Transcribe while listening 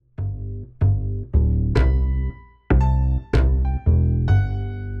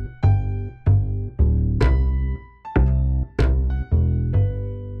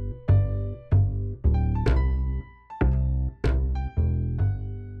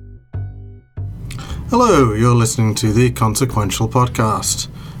Hello, you're listening to the Consequential Podcast.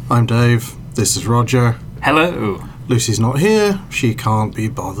 I'm Dave, this is Roger. Hello. Lucy's not here, she can't be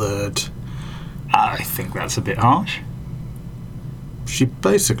bothered. I think that's a bit harsh. She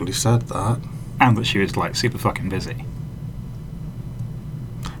basically said that. And that she was, super fucking busy.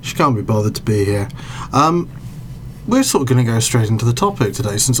 She can't be bothered to be here. We're sort of going to go straight into the topic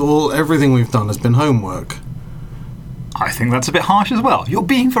today, since everything we've done has been homework. I think that's a bit harsh as well. You're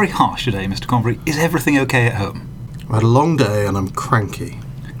being very harsh today, Mr. Convery. Is everything okay at home? I had a long day and I'm cranky.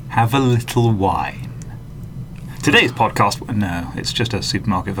 Have a little wine. Today's podcast... No, it's just a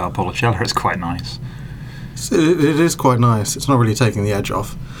supermarket Valpolicella. It's quite nice. It is quite nice. It's not really taking the edge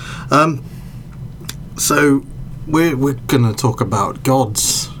off. So, we're going to talk about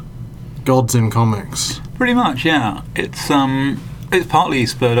gods. Gods in comics. Pretty much, yeah. It's partly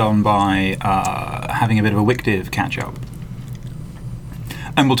spurred on by having a bit of a Wicdiv catch-up.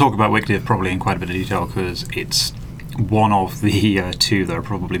 And we'll talk about Wicdiv probably in quite a bit of detail because it's one of the two, there are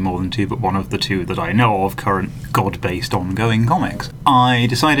probably more than two, but one of the two that I know of current god-based ongoing comics. I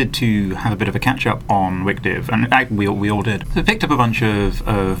decided to have a bit of a catch-up on Wicdiv, and we all did. So I picked up a bunch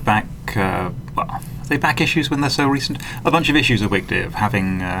of back issues when they're so recent? A bunch of issues of Wicdiv,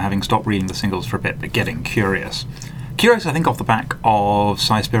 having stopped reading the singles for a bit, but getting curious. Curious, I think, off the back of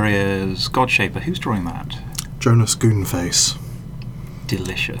Cy Spurrier's Godshaper. Who's drawing that? Jonas Goonface.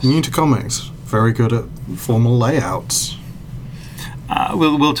 Delicious. New to comics. Very good at formal layouts.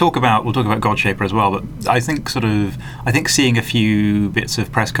 We'll talk about Godshaper as well, but I think seeing a few bits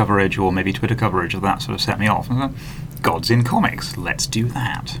of press coverage or maybe Twitter coverage of that sort of set me off. Gods in comics, let's do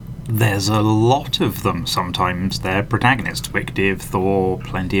that. There's a lot of them. Sometimes they're protagonists, Wicdiv, Thor,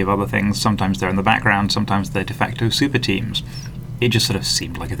 plenty of other things. Sometimes they're in the background, sometimes they're de facto super teams. It just sort of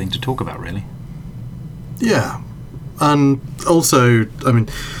seemed like a thing to talk about, really. Yeah. And also,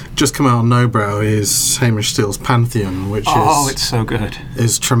 just come out on Nobrow is Hamish Steele's Pantheon, which it's so good.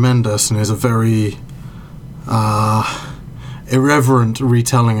 Is tremendous and is a very irreverent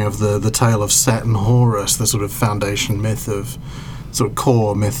retelling of the tale of Set and Horus, the sort of foundation myth of, sort of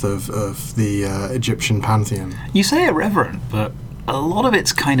core myth of the Egyptian pantheon. You say irreverent, but a lot of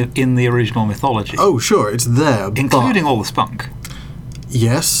it's kind of in the original mythology. Oh, sure, it's there, including all the spunk.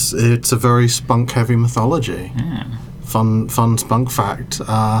 Yes, it's a very spunk-heavy mythology. Yeah. Fun spunk fact.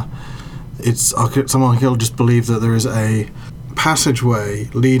 Some archaeologists believe that there is a passageway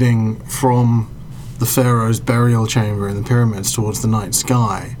leading from the pharaoh's burial chamber in the pyramids towards the night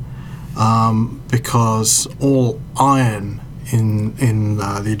sky, because all iron in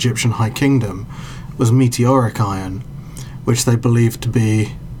the Egyptian High Kingdom was meteoric iron, which they believed to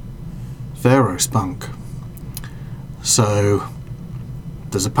be pharaoh spunk. So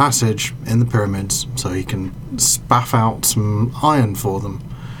there's a passage in the pyramids so he can spaff out some iron for them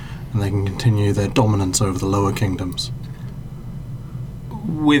and they can continue their dominance over the lower kingdoms.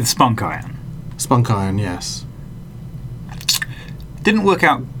 With spunk iron? Spunk iron, yes. Didn't work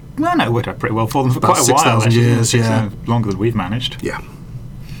out... Well, no, it worked out pretty well for them for about quite a while. 6,000 years, yeah. Longer than we've managed. Yeah.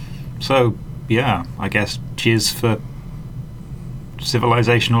 So, yeah, I guess cheers for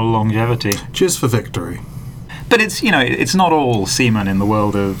civilizational longevity. Cheers for victory. But it's not all seamen in the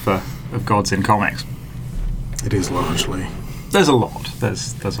world of gods in comics. It is largely. There's a lot.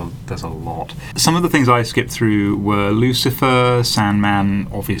 There's a lot. Some of the things I skipped through were Lucifer, Sandman.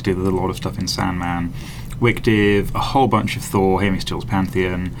 Obviously, there's a lot of stuff in Sandman. Wicdiv, a whole bunch of Thor, Hamish Steele's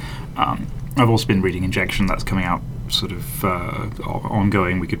Pantheon. I've also been reading Injection. That's coming out sort of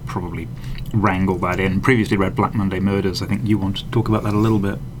ongoing. We could probably wrangle that in. Previously read Black Monday Murders. I think you want to talk about that a little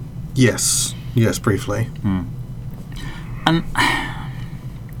bit. Yes, briefly. And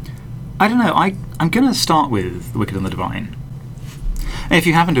I don't know, I'm going to start with The Wicked and the Divine. If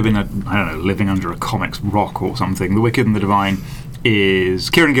you happen to have been, living under a comics rock or something, The Wicked and the Divine is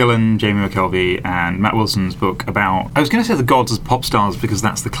Kieran Gillen, Jamie McKelvey, and Matt Wilson's book about... I was going to say the gods as pop stars because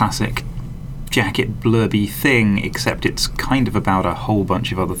that's the classic jacket blurby thing, except it's kind of about a whole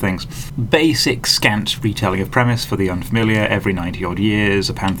bunch of other things. Basic, scant retelling of premise for the unfamiliar. Every 90-odd years,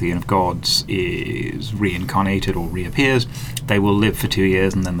 a pantheon of gods is reincarnated or reappears. They will live for 2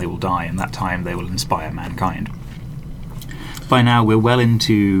 years and then they will die. In that time, they will inspire mankind. By now, we're well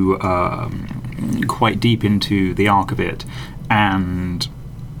into, quite deep into the arc of it, and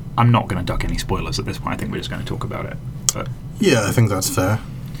I'm not going to duck any spoilers at this point. I think we're just going to talk about it. But, yeah, I think that's fair.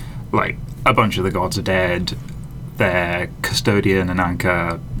 A bunch of the gods are dead. Their custodian,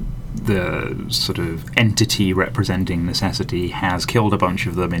 Ananka, the sort of entity representing necessity, has killed a bunch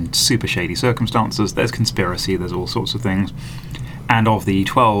of them in super shady circumstances. There's conspiracy, there's all sorts of things. And of the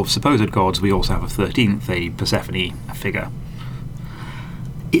 12 supposed gods, we also have a 13th, a Persephone figure.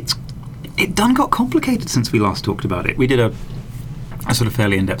 it done got complicated since we last talked about it. We did a sort of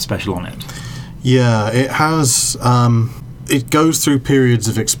fairly in-depth special on it. Yeah, it has. It goes through periods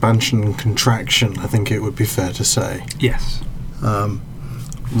of expansion and contraction, I think it would be fair to say. Yes.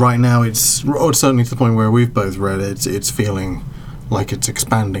 Right now, or certainly to the point where we've both read it, it's feeling like it's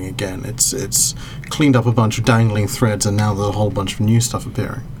expanding again. It's cleaned up a bunch of dangling threads, and now there's a whole bunch of new stuff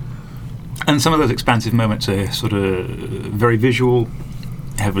appearing. And some of those expansive moments are sort of very visual,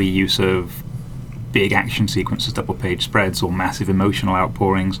 heavy use of big action sequences, double-page spreads, or massive emotional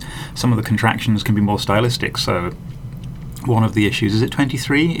outpourings. Some of the contractions can be more stylistic, so one of the issues, is it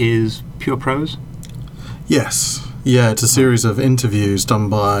 23, is pure prose? Yes. Yeah, it's a series of interviews done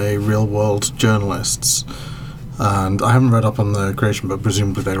by real-world journalists. And I haven't read up on the creation, but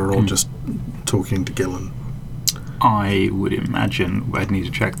presumably they were all just talking to Gillen. I would imagine. I'd need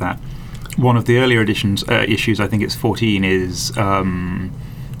to check that. One of the earlier issues, I think it's 14, is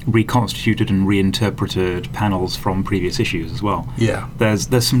reconstituted and reinterpreted panels from previous issues as well. Yeah.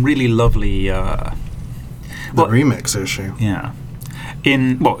 There's some really lovely... the remix issue. Yeah.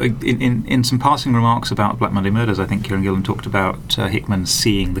 In some passing remarks about Black Monday Murders, I think Kieran Gillen talked about Hickman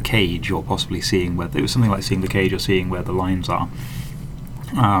seeing the cage, or possibly seeing where... It was something like seeing the cage or seeing where the lines are.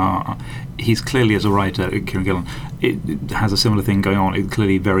 He's clearly, as a writer, Kieran Gillen, it has a similar thing going on. He's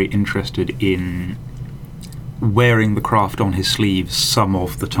clearly very interested in wearing the craft on his sleeves some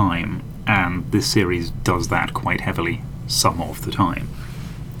of the time, and this series does that quite heavily some of the time.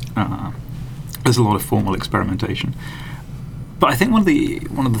 There's a lot of formal experimentation. But I think one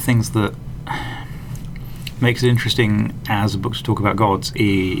of the things that makes it interesting as a book to talk about gods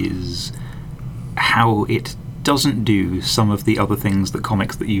is how it doesn't do some of the other things that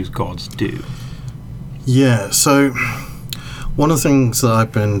comics that use gods do. Yeah, so one of the things that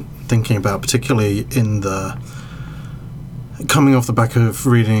I've been thinking about, particularly coming off the back of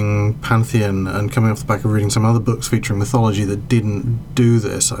reading Pantheon and coming off the back of reading some other books featuring mythology that didn't do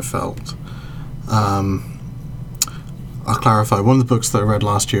this, I felt. I'll clarify. One of the books that I read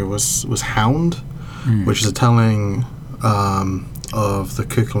last year was Hound, which is a telling of the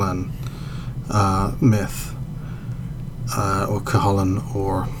Cuchulainn myth, or Cuchulainn,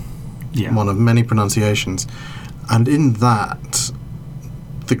 or one of many pronunciations. And in that,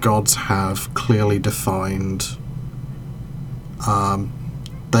 the gods have clearly defined...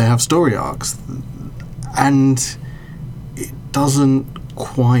 they have story arcs. And it doesn't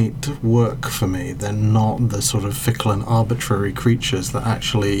quite work for me. They're not the sort of fickle and arbitrary creatures that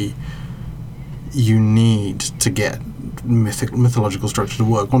actually you need to get mythological structure to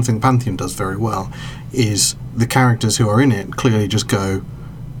work. One thing Pantheon does very well is the characters who are in it clearly just go,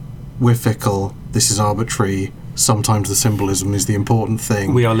 we're fickle, this is arbitrary, sometimes the symbolism is the important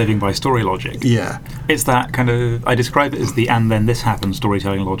thing. We are living by story logic. Yeah. It's that kind of... I describe it as the and then this happens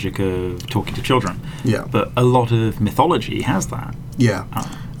storytelling logic of talking to children. Yeah. But a lot of mythology has that. Yeah.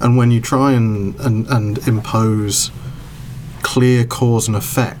 And when you try and impose clear cause and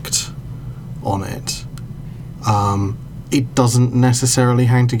effect on it, it doesn't necessarily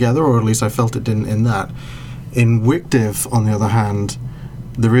hang together, or at least I felt it didn't in that. In Wictive, on the other hand,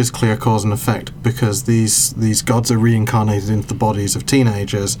 there is clear cause and effect, because these gods are reincarnated into the bodies of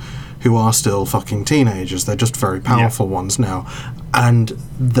teenagers who are still fucking teenagers. They're just very powerful ones now. And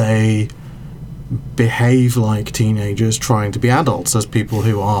they behave like teenagers trying to be adults, as people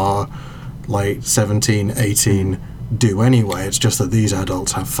who are like 17, 18 do anyway. It's just that these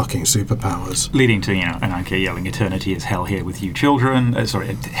adults have fucking superpowers. Leading to, Ananke yelling, eternity is hell here with you children.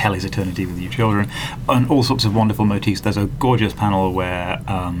 Hell is eternity with you children. And all sorts of wonderful motifs. There's a gorgeous panel where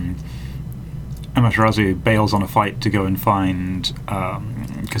Amaterasu bails on a fight to go and find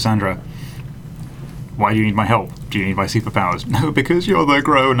Cassandra. Why do you need my help? Do you need my superpowers? No, because you're the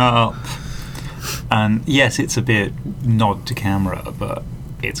grown-up. And yes, it's a bit nod to camera, but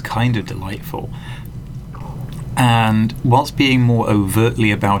it's kind of delightful. And whilst being more overtly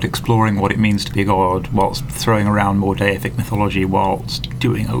about exploring what it means to be a god, whilst throwing around more deific mythology, whilst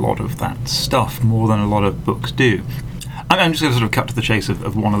doing a lot of that stuff, more than a lot of books do. I'm just going to sort of cut to the chase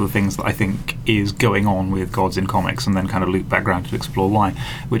of one of the things that I think is going on with gods in comics, and then kind of loop back around to explore why,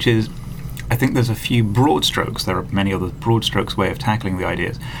 which is, I think there's a few broad strokes. There are many other broad strokes way of tackling the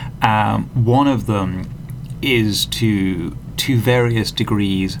ideas. One of them is to various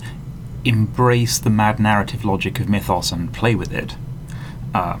degrees, embrace the mad narrative logic of mythos and play with it.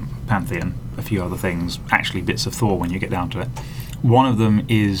 Pantheon, a few other things, actually bits of Thor when you get down to it. One of them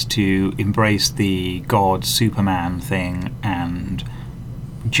is to embrace the god Superman thing and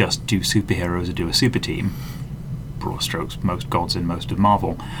just do superheroes or do a super team. Broad strokes, most gods in most of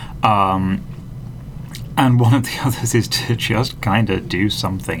Marvel. And one of the others is to just kind of do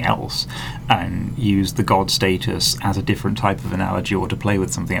something else and use the god status as a different type of analogy, or to play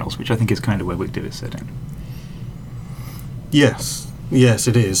with something else, which I think is kind of where Wigtith is sitting. Yes,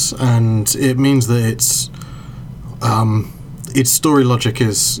 it is, and it means that its story logic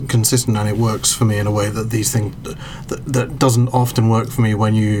is consistent, and it works for me in a way that these things that doesn't often work for me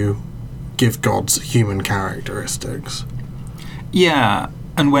when you give gods human characteristics. Yeah,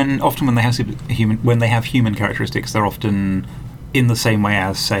 and when they have human characteristics, they're often in the same way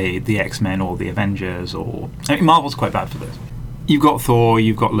as, say, the X-Men or the Avengers, or Marvel's quite bad for this. You've got Thor,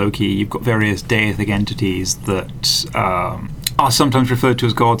 you've got Loki, you've got various deific entities that are sometimes referred to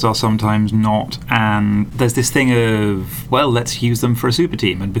as gods, are sometimes not, and there's this thing of, well, let's use them for a super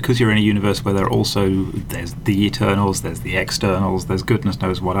team. And because you're in a universe where there's the Eternals, there's the Externals, there's goodness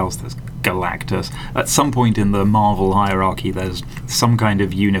knows what else, there's Galactus. At some point in the Marvel hierarchy, there's some kind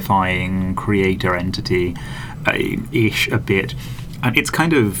of unifying creator entity, ish a bit, and it's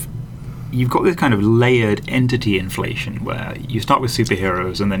kind of, you've got this kind of layered entity inflation where you start with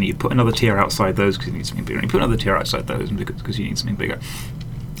superheroes and then you put another tier outside those because you need something bigger, and you put another tier outside those because you need something bigger.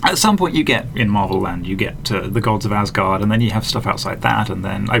 At some point you get, in Marvel land, you get the gods of Asgard, and then you have stuff outside that, and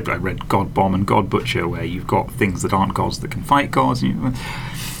then I read God Bomb and God Butcher, where you've got things that aren't gods that can fight gods.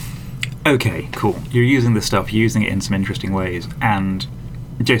 Okay, cool. You're using this stuff, you're using it in some interesting ways, and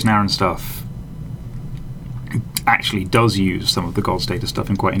Jason Aaron stuff actually does use some of the god status stuff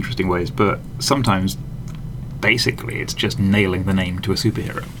in quite interesting ways, but sometimes basically it's just nailing the name to a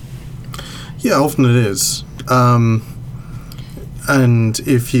superhero. Yeah, often it is. And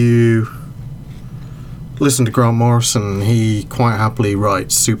if you listen to Grant Morrison, he quite happily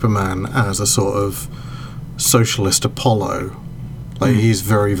writes Superman as a sort of socialist Apollo. Like, he's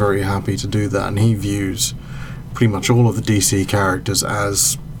very, very happy to do that, and he views pretty much all of the DC characters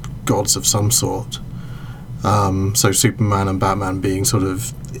as gods of some sort. So Superman and Batman being sort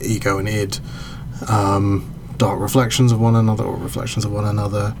of ego and id, dark reflections of one another, or reflections of one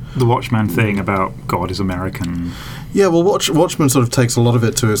another. The Watchman thing about God is American. Yeah, well, Watchmen sort of takes a lot of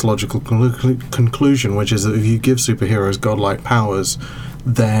it to its logical conclusion, which is that if you give superheroes godlike powers,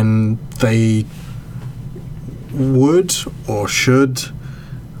 then they would, or should,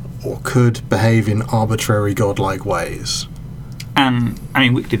 or could behave in arbitrary godlike ways. And, I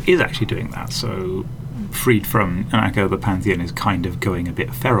mean, Wigtith is actually doing that, so Freed from Echo, the Pantheon is kind of going a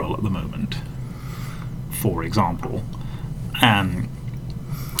bit feral at the moment, for example, and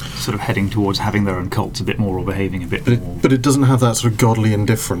sort of heading towards having their own cults a bit more, or behaving a bit more. But it doesn't have that sort of godly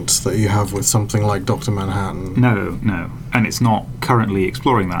indifference that you have with something like Dr. Manhattan. No, and it's not currently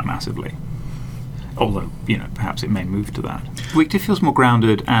exploring that massively. Although, perhaps it may move to that. Wigtith feels more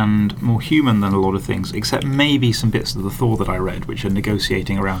grounded and more human than a lot of things, except maybe some bits of the Thor that I read, which are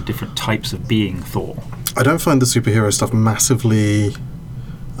negotiating around different types of being Thor. I don't find the superhero stuff massively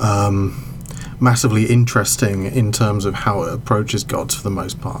interesting in terms of how it approaches gods for the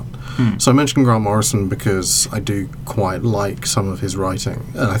most part. So I mentioned Grant Morrison because I do quite like some of his writing,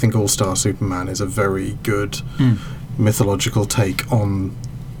 and I think All-Star Superman is a very good mythological take on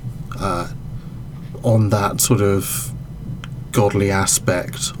that sort of godly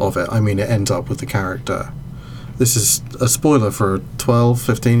aspect of it. I mean, it ends up with the character. This is a spoiler for a 12,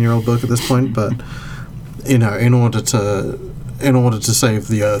 15-year-old book at this point, but in order to save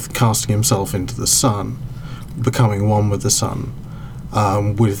the Earth, casting himself into the sun, becoming one with the sun,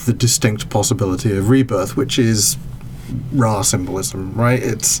 with the distinct possibility of rebirth, which is Ra symbolism,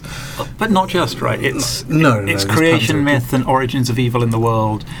 right? But not just, right? It's creation creation myth and origins of evil in the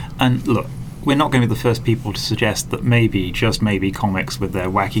world. And look, we're not going to be the first people to suggest that maybe, just maybe, comics with their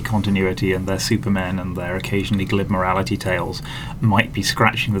wacky continuity and their Supermen and their occasionally glib morality tales might be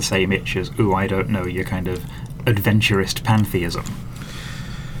scratching the same itch as, I don't know, your kind of adventurist pantheism.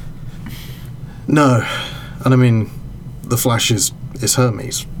 No. And I mean, the Flash is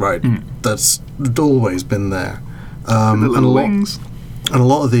Hermes, right? That's always been there. And a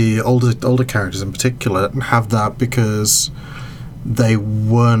lot of the older characters in particular have that because they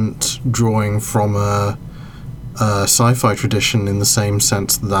weren't drawing from a sci-fi tradition in the same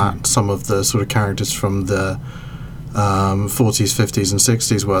sense that some of the sort of characters from the 40s, 50s and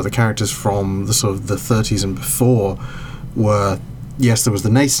 60s were. The characters from the sort of the 30s and before were, yes, there was the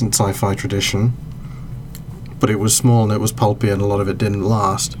nascent sci-fi tradition, but it was small and it was pulpy and a lot of it didn't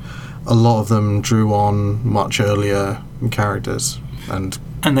last. A lot of them drew on much earlier characters and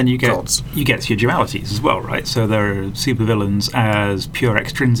then you get gods. You get your dualities as well, right? So there are supervillains as pure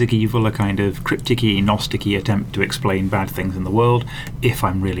extrinsic evil, a kind of cryptic-y, gnostic-y attempt to explain bad things in the world, if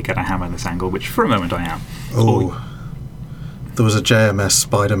I'm really going to hammer this angle, which for a moment I am. there was a JMS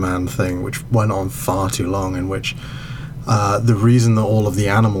Spider-Man thing which went on far too long, in which the reason that all of the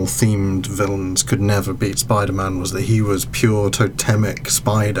animal-themed villains could never beat Spider-Man was that he was pure totemic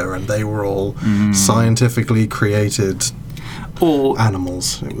spider, and they were all scientifically created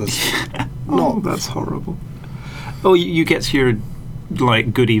animals. It was that's horrible. Or you get to your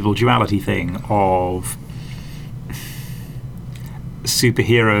like good-evil duality thing of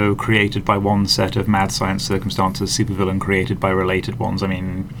superhero created by one set of mad science circumstances, supervillain created by related ones. I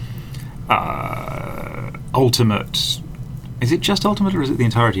mean, Ultimate. Is it just Ultimate, or is it the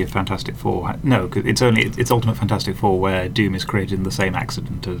entirety of Fantastic Four? No, it's Ultimate Fantastic Four, where Doom is created in the same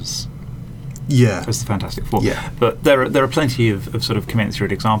accident as the Fantastic Four. Yeah. But there are plenty of sort of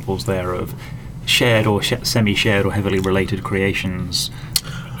commensurate examples there of shared or semi-shared or heavily related creations,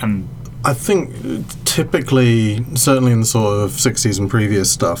 and I think typically, certainly in the sort of 60s and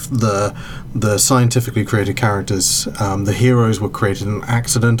previous stuff, the scientifically created characters, the heroes were created in an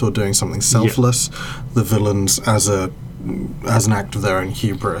accident or doing something selfless. The villains as an act of their own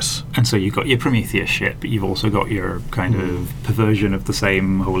hubris. And so you've got your Prometheus shit, but you've also got your kind of perversion of the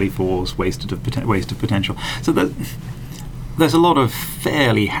same holy force, waste of potential. So there's a lot of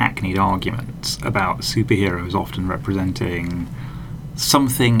fairly hackneyed arguments about superheroes often representing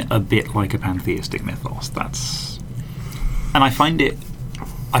something a bit like a pantheistic mythos. And I find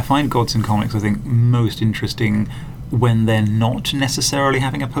gods in comics, I think, most interesting when they're not necessarily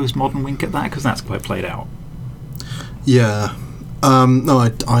having a postmodern wink at that, because that's quite played out. Yeah. No,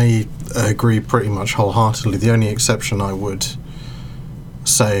 I agree pretty much wholeheartedly. The only exception I would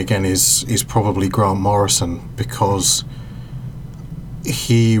say again is probably Grant Morrison, because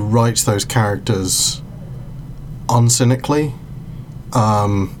he writes those characters uncynically,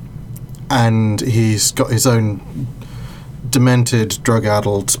 and he's got his own demented,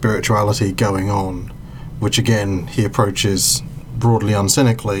 drug-addled spirituality going on, which again he approaches broadly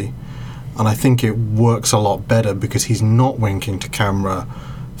uncynically. And I think it works a lot better because he's not winking to camera.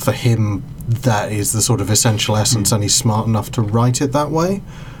 For him, that is the sort of essential essence, and he's smart enough to write it that way.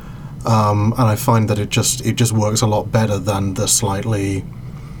 And I find that it just works a lot better than the slightly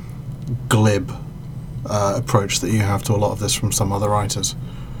glib approach that you have to a lot of this from some other writers.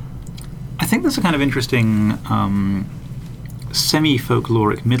 I think there's a kind of interesting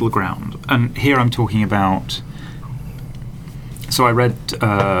semi-folkloric middle ground. And here I'm talking about... So I read...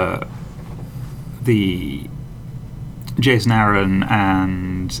 the Jason Aaron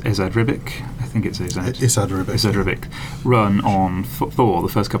and Esad Ribic, I think it's Esad Ribic, run on Thor, the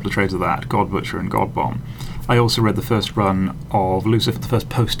first couple of trades of that, God Butcher and God Bomb. I also read the first run of Lucifer, the first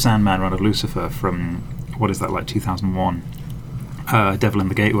post-Sandman run of Lucifer from, what is that, like 2001? Devil in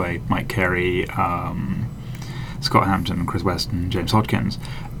the Gateway, Mike Carey, Scott Hampton, Chris West and James Hodkins.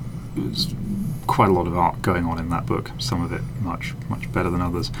 There's quite a lot of art going on in that book, some of it much, much better than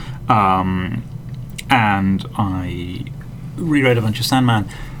others. And I reread a bunch of Sandman,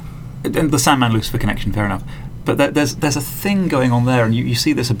 and the Sandman-Lucifer connection, fair enough. But there's a thing going on there, and you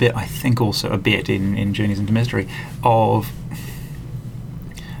see this a bit, I think also a bit in Journeys into Mystery, of...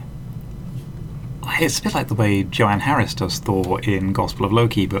 It's a bit like the way Joanne Harris does Thor in Gospel of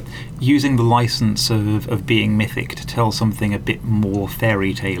Loki, but using the license of being mythic to tell something a bit more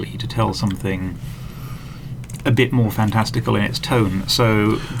fairy tale-y, to tell something a bit more fantastical in its tone.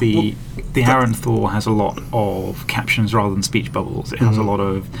 So the Aaron Thor has a lot of captions rather than speech bubbles. It has a lot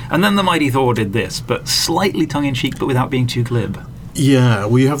of... And then the Mighty Thor did this, but slightly tongue-in-cheek, but without being too glib. Yeah,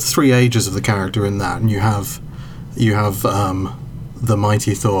 well, you have 3 ages of the character in that, and you have the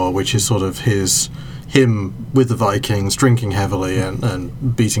Mighty Thor, which is sort of him with the Vikings, drinking heavily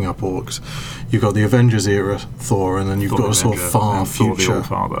and beating up orcs. You've got the Avengers era Thor, and then you've got a sort of far future.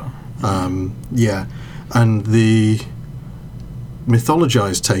 Thor the Allfather. Yeah, and the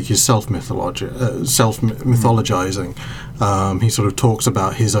mythologized take is self-mythologizing. He sort of talks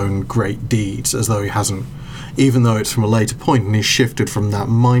about his own great deeds as though he hasn't, even though it's from a later point, and he's shifted from that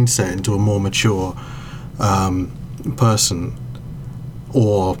mindset into a more mature person,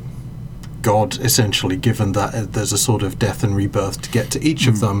 or God, essentially, given that there's a sort of death and rebirth to get to each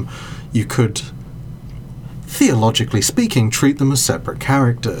of them. You could, theologically speaking, treat them as separate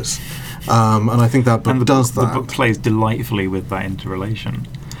characters. And I think that book does that. The book plays delightfully with that interrelation.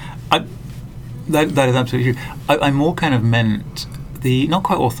 That is absolutely true. I more kind of meant the, not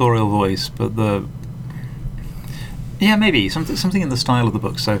quite authorial voice, but the... Yeah, maybe something in the style of the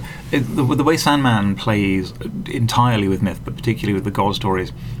book. So the way Sandman plays entirely with myth, but particularly with the god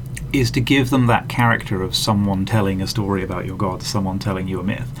stories, is to give them that character of someone telling a story about your god, someone telling you a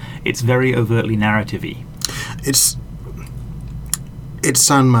myth. It's very overtly narrative-y. It's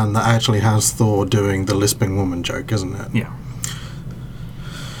Sandman that actually has Thor doing the lisping woman joke, isn't it? Yeah.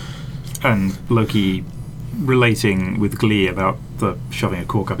 and Loki relating with glee about the shoving a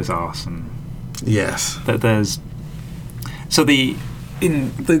cork up his arse, and Yes. that there's so the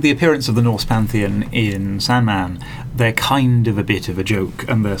appearance of the Norse pantheon in Sandman, they're kind of a bit of a joke,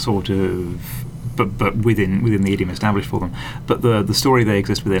 and they're sort of but within the idiom established for them. But the story they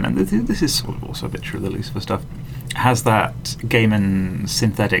exist within, and this is sort of also a bit true of the Lucifer stuff, has that Gaiman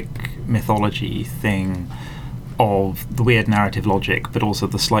synthetic mythology thing of the weird narrative logic, but also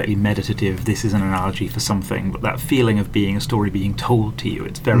the slightly meditative, this is an analogy for something, but that feeling of being a story being told to you.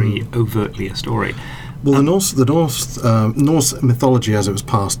 It's very overtly a story. Well, the Norse mythology, as it was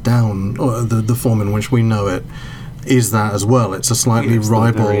passed down, or the form in which we know it, is that as well. It's a slightly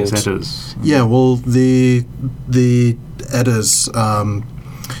ribald. The various Eddas. Yeah, well, the Eddas, the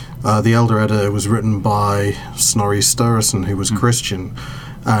Elder Edda was written by Snorri Sturluson, who was Christian,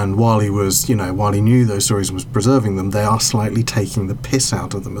 and while he knew those stories and was preserving them, they are slightly taking the piss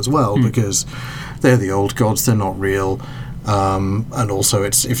out of them as well, because they're the old gods, they're not real. And also,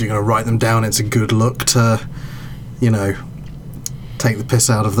 if you're going to write them down, it's a good look to, take the piss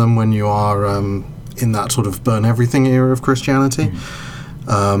out of them when you are in that sort of burn everything era of Christianity.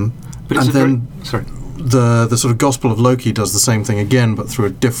 But and then sorry. The sort of Gospel of Loki does the same thing again, but through a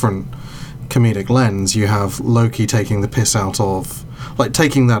different comedic lens. You have Loki taking the piss out of,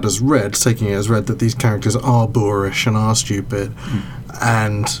 taking it as read that these characters are boorish and are stupid,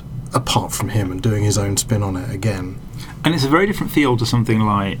 and apart from him, and doing his own spin on it again. And it's a very different feel to something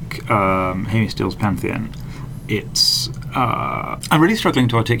like Hamish Steele's Pantheon. It's I'm really struggling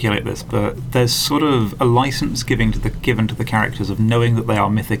to articulate this, but there's sort of a license given to the characters of knowing that they are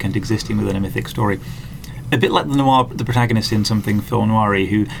mythic and existing within a mythic story. A bit like the protagonist in something film noir-y,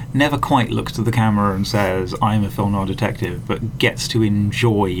 who never quite looks to the camera and says, I'm a film noir detective, but gets to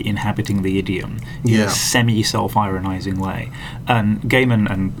enjoy inhabiting the idiom in a semi-self-ironizing way. And Gaiman,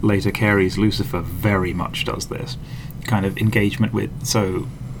 and later Carey's Lucifer, very much does this kind of engagement with. So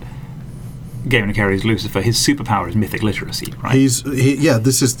Gaiman and Carey's Lucifer, his superpower is mythic literacy, right? This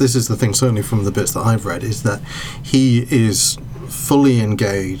is the thing, certainly from the bits that I've read, is that he is fully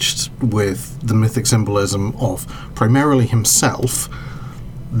engaged with the mythic symbolism of primarily himself,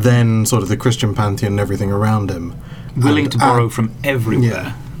 then sort of the Christian pantheon and everything around him. Willing to borrow from everywhere.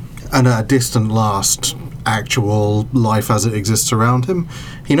 Yeah. And at a distant last, actual life as it exists around him.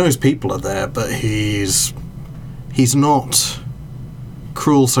 He knows people are there, but he's not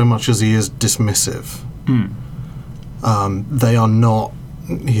cruel so much as he is dismissive. They are not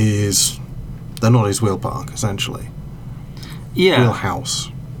they're not his wheel park, essentially. Yeah. Wheelhouse.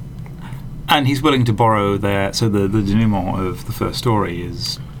 And he's willing to borrow so the denouement of the first story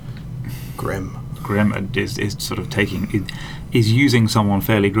is Grim, and is sort of is using someone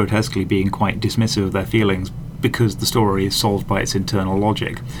fairly grotesquely being quite dismissive of their feelings because the story is solved by its internal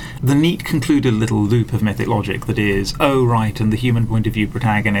logic. The neat concluded little loop of mythic logic that is, oh right, and the human point of view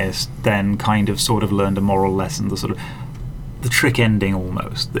protagonist then kind of sort of learned a moral lesson, the trick ending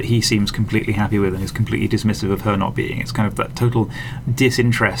almost, that he seems completely happy with and is completely dismissive of her not being. It's kind of that total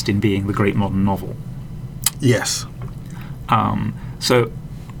disinterest in being the great modern novel. Yes. So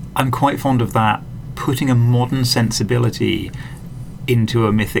I'm quite fond of that, putting a modern sensibility into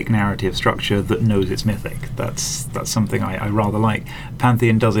a mythic narrative structure that knows it's mythic. That's something I rather like.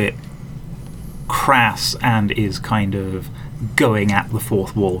 Pantheon does it crass and is kind of going at the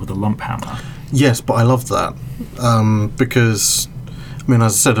fourth wall with a lump hammer. Yes, but I love that. Because, as I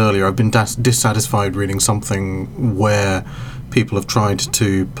said earlier, I've been dissatisfied reading something where people have tried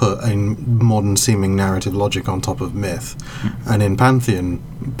to put a modern-seeming narrative logic on top of myth. And in Pantheon,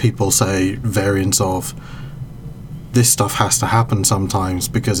 people say variants of, this stuff has to happen sometimes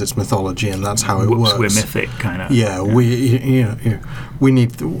because it's mythology and that's how it works. We're mythic, kind of. Yeah, we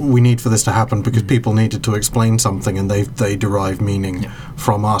need for this to happen because people needed to explain something and they derive meaning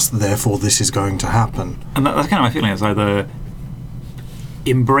from us. Therefore, this is going to happen. And that's kind of my feeling. It's either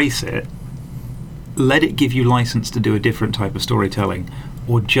embrace it, let it give you license to do a different type of storytelling,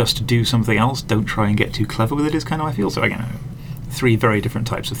 or just do something else. Don't try and get too clever with it. Is kind of how I feel. So again, three very different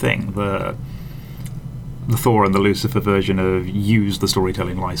types of thing. The Thor and the Lucifer version of use the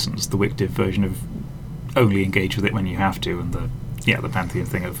storytelling license, the Wycliffe version of only engage with it when you have to, and the Pantheon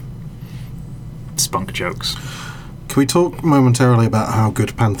thing of spunk jokes. Can we talk momentarily about how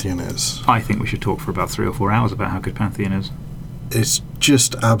good Pantheon is? I think we should talk for about 3 or 4 hours about how good Pantheon is. It's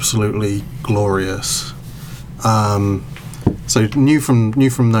just absolutely glorious. So new from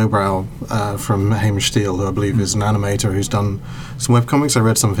Nobrow, from Hamish Steele, who I believe is an animator who's done some webcomics. I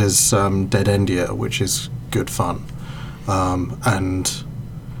read some of his Dead India, which is good fun, and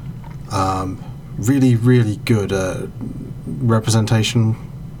really, really good representation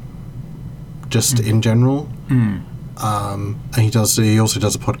just in general. Mm. And he also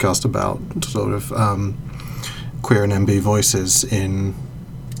does a podcast about sort of queer and MB voices in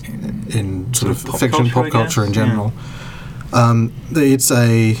sort of fiction, pop culture in general. It's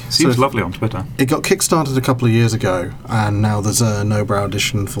a seems lovely on Twitter. It got kickstarted a couple of years ago, and now there's a no-brow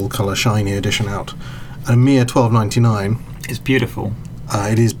edition, full colour, shiny edition out. A mere $12.99. It's beautiful.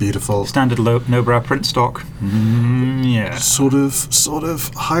 It is beautiful. Standard no-brow print stock. Yeah. Sort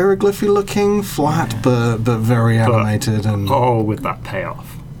of hieroglyphy looking, flat, but very animated, and with that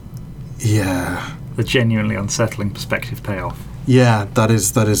payoff. Yeah. The genuinely unsettling perspective payoff. Yeah, that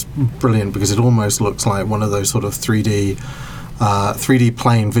is brilliant, because it almost looks like one of those sort of 3D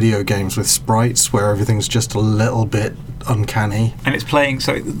playing video games with sprites where everything's just a little bit uncanny. And it's playing,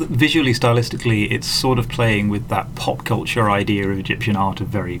 so visually, stylistically, it's sort of playing with that pop culture idea of Egyptian art of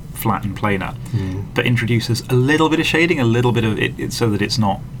very flat and planar, but introduces a little bit of shading, a little bit of it so that it's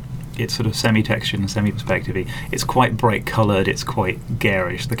sort of semi-textured and semi-perspective-y. It's quite bright coloured, it's quite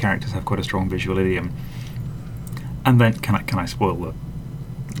garish, the characters have quite a strong visual idiom. And then, can I spoil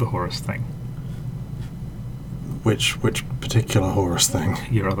the Horus thing? Which particular Horus thing?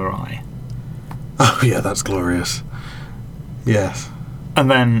 Your other eye. Oh yeah, that's glorious. Yes.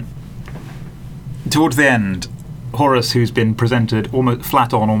 And then, towards the end, Horus, who's been presented almost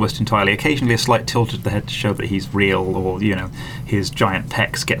flat on almost entirely, occasionally a slight tilt of the head to show that he's real, or, his giant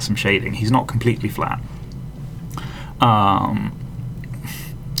pecs get some shading. He's not completely flat.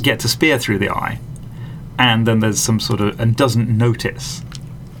 Gets a spear through the eye, and then there's some sort of... and doesn't notice.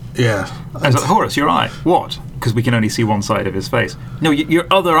 Yeah. And it's like, Horus, your eye. What? Because we can only see one side of his face. No, your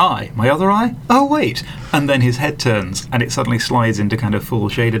other eye. My other eye? Oh, wait. And then his head turns, and it suddenly slides into kind of full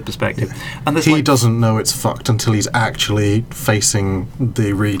shaded perspective. And he doesn't know it's fucked until he's actually facing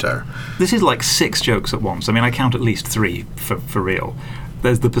the reader. This is like 6 jokes at once. I mean, I count at least 3 for real.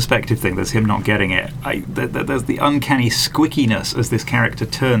 There's the perspective thing, there's him not getting it. There's the uncanny squickiness as this character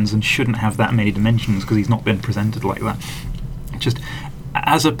turns and shouldn't have that many dimensions because he's not been presented like that. Just,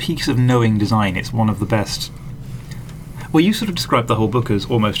 as a piece of knowing design, it's one of the best. Well, you sort of described the whole book as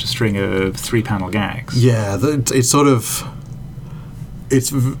almost a string of 3-panel gags. Yeah, it's sort of...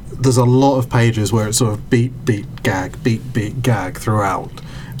 There's a lot of pages where it's sort of beat, gag throughout,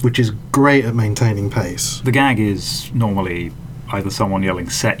 which is great at maintaining pace. The gag is normally either someone yelling,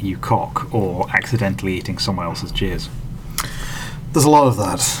 "Set you cock," or accidentally eating someone else's jizz. There's a lot of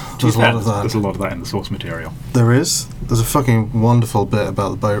that. There's a lot of that in the source material. There is. There's a fucking wonderful bit about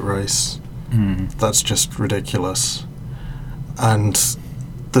the boat race. That's just ridiculous. And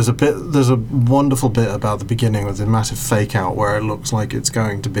there's a wonderful bit about the beginning with the massive fake out where it looks like it's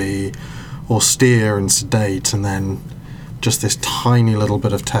going to be austere and sedate, and then just this tiny little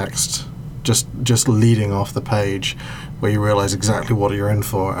bit of text just leading off the page where you realise exactly what you're in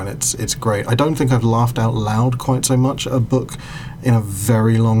for, and it's great. I don't think I've laughed out loud quite so much at a book in a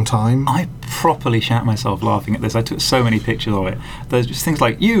very long time. I properly shat myself laughing at this. I took so many pictures of it. There's just things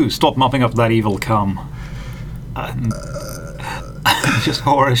like, "You, stop mopping up that evil cum." And just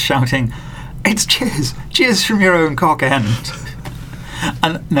Horus shouting, "It's jizz from your own cock end."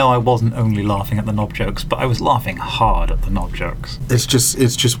 And no, I wasn't only laughing at the knob jokes, but I was laughing hard at the knob jokes. It's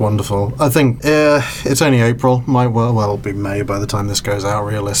just wonderful. I think it's only April. It'll be May by the time this goes out,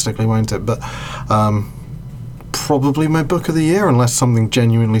 realistically, won't it? But probably my book of the year, unless something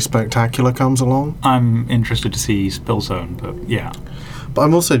genuinely spectacular comes along. I'm interested to see Spillzone, but yeah. But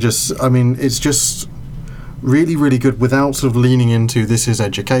I'm also it's just really, really good without sort of leaning into this is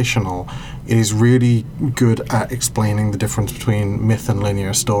educational. It is really good at explaining the difference between myth and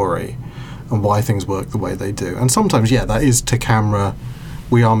linear story and why things work the way they do. And sometimes, that is to camera.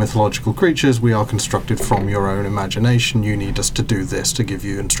 We are mythological creatures. We are constructed from your own imagination. You need us to do this, to give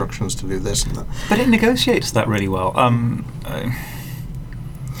you instructions to do this and that. But it negotiates that really well.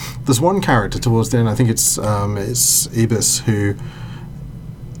 There's one character towards the end, I think it's Ibis, who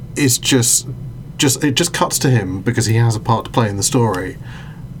is it just cuts to him because he has a part to play in the story,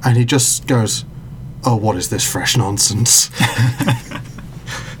 and he just goes, "Oh, what is this fresh nonsense?"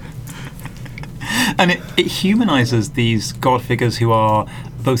 And it humanises these god figures who are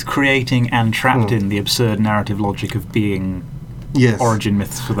both creating and trapped in the absurd narrative logic of being origin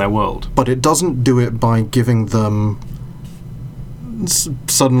myths for their world. But it doesn't do it by giving them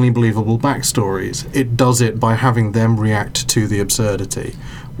suddenly believable backstories. It does it by having them react to the absurdity,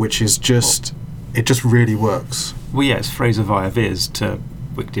 which is just... It just really works. Well, yeah, it's Fraser via Viz to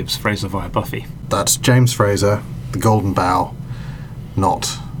Wickediv's Fraser via Buffy. That's James Fraser, the Golden Bough,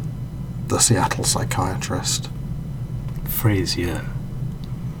 not the Seattle psychiatrist. Frasier.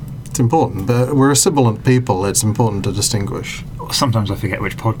 It's important, but we're a sibilant people. It's important to distinguish. Sometimes I forget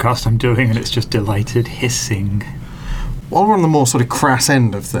which podcast I'm doing, and it's just delighted hissing. While we're on the more sort of crass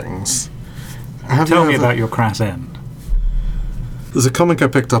end of things, Tell me about your crass end. There's a comic I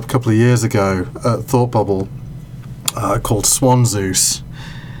picked up a couple of years ago at Thought Bubble called Swan Zeus,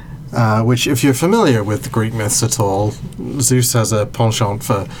 which, if you're familiar with the Greek myths at all, Zeus has a penchant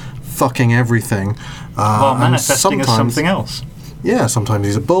for fucking everything. While manifesting as something else. Yeah, sometimes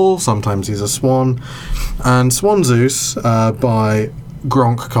he's a bull, sometimes he's a swan. And Swan Zeus, by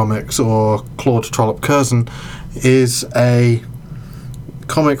Gronk Comics or Claude Trollope Curzon, is a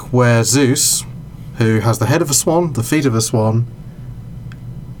comic where Zeus, who has the head of a swan, the feet of a swan,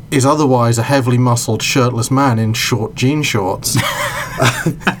 is otherwise a heavily muscled, shirtless man in short jean shorts,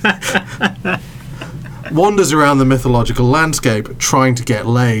 wanders around the mythological landscape trying to get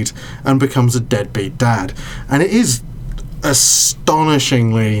laid and becomes a deadbeat dad. And it is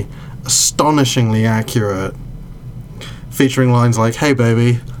astonishingly accurate, featuring lines like, "Hey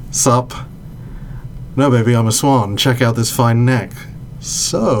baby, sup? No baby, I'm a swan. Check out this fine neck.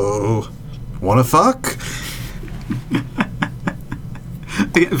 So, wanna fuck?"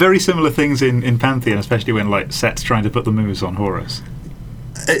 Very similar things in Pantheon, especially when like Set's trying to put the moves on Horus.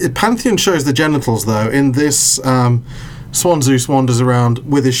 Pantheon shows the genitals, though. In this, Swan Zeus wanders around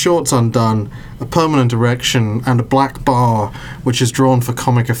with his shorts undone, a permanent erection, and a black bar, which is drawn for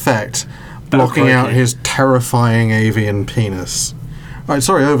comic effect, blocking out his terrifying avian penis. Alright,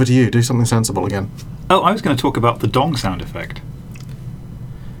 sorry, over to you. Do something sensible again. Oh, I was going to talk about the dong sound effect.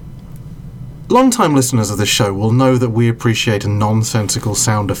 Long-time listeners of this show will know that we appreciate a nonsensical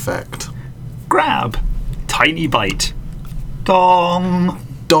sound effect. Grab. Tiny bite. Dong.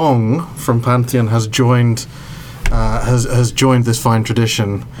 Dong from Pantheon has joined this fine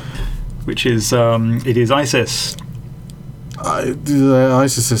tradition, which is it is Isis.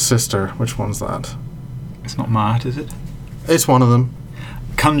 Isis's sister. Which one's that? It's not Maat, is it? It's one of them.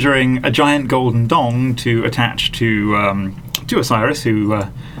 Conjuring a giant golden dong to attach to Osiris, who,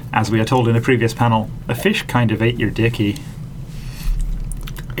 as we are told in a previous panel, a fish kind of ate your dicky.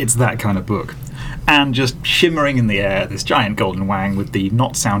 It's that kind of book. And just shimmering in the air, this giant golden wang with the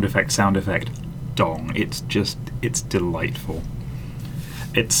not sound effect dong. It's delightful.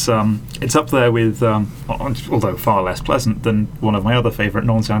 It's up there with, although far less pleasant than one of my other favourite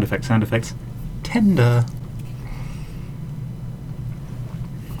non-sound effects, tender.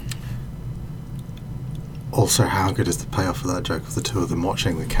 Also, how good is the payoff for that joke of the two of them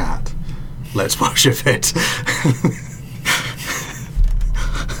watching the cat? Let's worship it.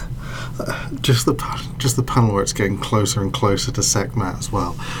 Just the panel where it's getting closer and closer to Sekhmet as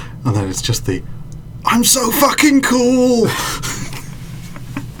well, and then it's just the "I'm so fucking cool."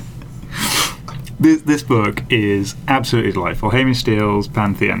 This book is absolutely delightful. Hamish Steele's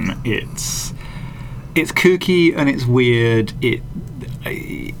Pantheon. It's kooky and it's weird.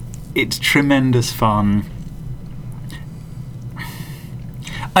 It's tremendous fun.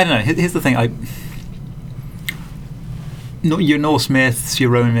 I don't know. Here's the thing. Your Norse myths, your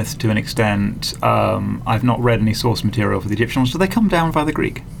Roman myths to an extent. I've not read any source material for the Egyptians. Do they come down via the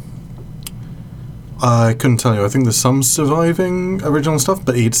Greek? I couldn't tell you. I think there's some surviving original stuff,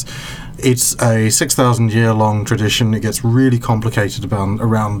 but it's a 6,000-year-long tradition. It gets really complicated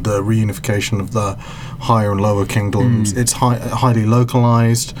around the reunification of the higher and lower kingdoms. It's highly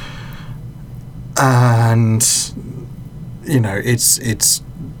localized, and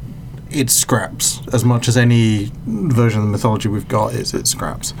it's scraps as much as any version of the mythology we've got is. It's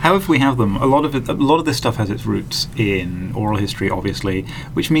scraps. However we have them, a lot of this stuff has its roots in oral history, obviously,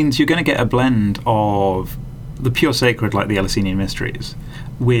 which means you're going to get a blend of the pure sacred, like the Eleusinian Mysteries,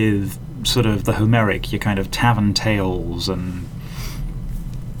 with sort of the Homeric, your kind of tavern tales and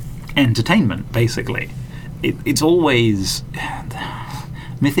entertainment, basically. It's always...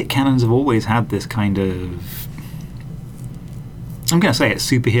 Mythic canons have always had this kind of... I'm going to say it's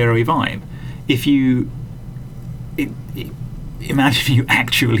superhero-y vibe. Imagine if you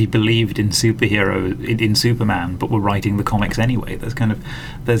actually believed in in Superman, but were writing the comics anyway.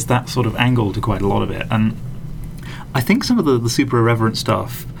 There's that sort of angle to quite a lot of it, and I think some of the super irreverent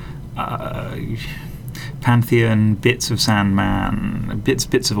stuff, Pantheon, bits of Sandman,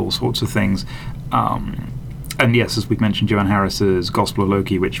 bits of all sorts of things. And yes, as we've mentioned, Joanne Harris's Gospel of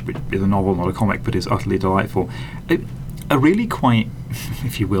Loki, which is a novel, not a comic, but is utterly delightful. Are really quite,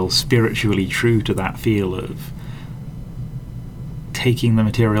 if you will, spiritually true to that feel of taking the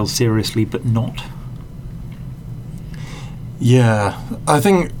material seriously but not. Yeah, I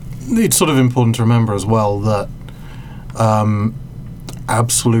think it's sort of important to remember as well that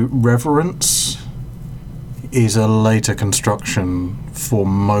absolute reverence is a later construction for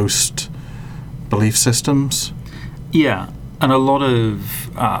most belief systems. Yeah. And a lot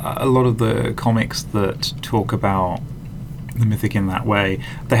of the comics that talk about the mythic in that way,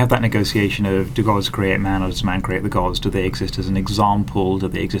 they have that negotiation of, do gods create man or does man create the gods? Do they exist as an example? Do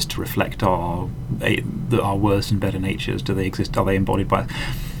they exist to reflect our worse and better natures? Do they exist? Are they embodied by?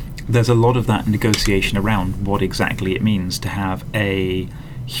 There's a lot of that negotiation around what exactly it means to have a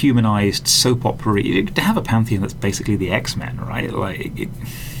humanized soap opera, to have a pantheon that's basically the X-Men, right? Well,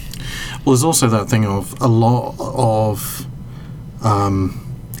 there's also that thing of a lot of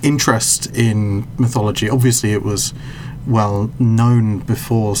interest in mythology. Obviously, it was well known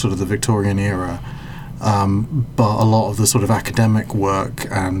before sort of the Victorian era, but a lot of the sort of academic work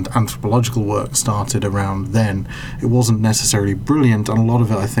and anthropological work started around then. It wasn't necessarily brilliant, and a lot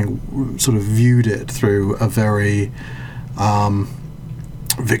of it, I think, sort of viewed it through a very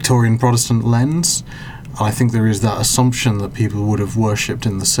Victorian Protestant lens. I think there is that assumption that people would have worshipped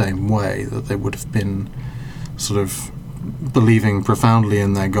in the same way, that they would have been sort of believing profoundly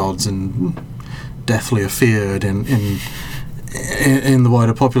in their gods and deathly afeared in the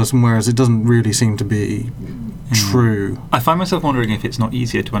wider populace, whereas it doesn't really seem to be true. I find myself wondering if it's not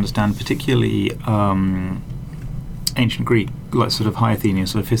easier to understand, particularly ancient Greek, like sort of high Athenian,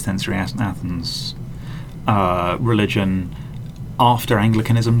 sort of 5th century Athens religion after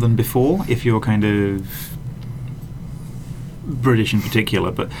Anglicanism than before, if you're kind of British in particular,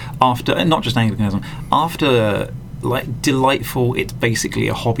 but after, not just Anglicanism, after like delightful, it's basically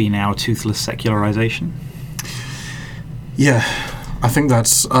a hobby now, toothless secularization. Yeah, I think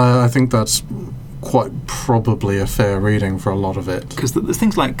that's quite probably a fair reading for a lot of it. Because there's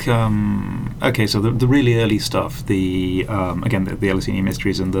things like so the really early stuff, the Eleusinian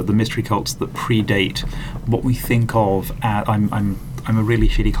mysteries and the mystery cults that predate what we think of. I'm a really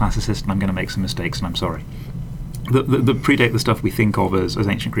shitty classicist, and I'm going to make some mistakes, and I'm sorry. The predate the stuff we think of as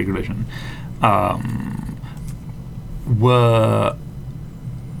ancient Greek religion. Were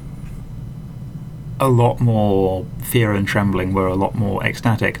a lot more fear and trembling, were a lot more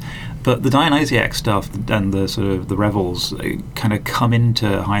ecstatic, but the Dionysiac stuff and the sort of the revels kind of come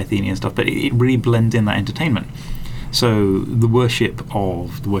into high Athenian stuff, but it really blends in that entertainment. So the worship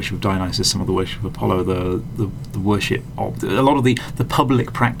of Dionysus, some of the worship of Apollo, the worship of a lot of the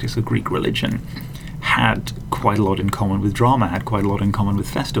public practice of Greek religion had quite a lot in common with drama, had quite a lot in common with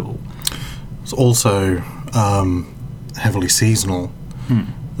festival. It's also heavily seasonal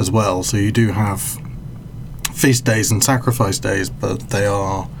as well. So you do have feast days and sacrifice days, but they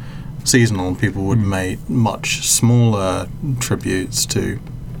are seasonal. People would make much smaller tributes to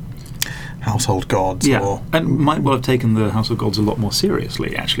household gods. Yeah, and might well have taken the household gods a lot more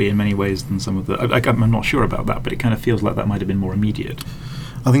seriously, actually, in many ways than some of the... I'm not sure about that, but it kind of feels like that might have been more immediate.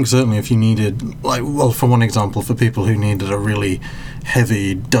 I think certainly if you needed, for one example, for people who needed a really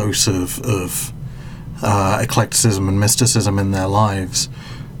heavy dose of eclecticism and mysticism in their lives,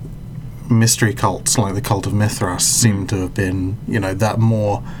 mystery cults like the cult of Mithras seem to have been, that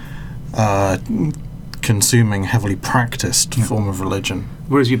more consuming, heavily practiced form of religion.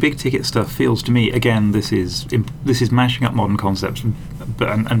 Whereas your big ticket stuff feels to me, again, this is mashing up modern concepts,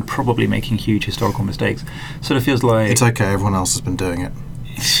 and probably making huge historical mistakes. Sort of feels like it's okay. Everyone else has been doing it.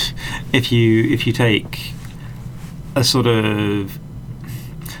 If you take a sort of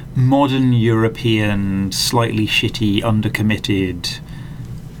modern European, slightly shitty, undercommitted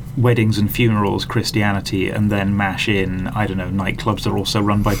weddings and funerals Christianity, and then mash in, I don't know, nightclubs that are also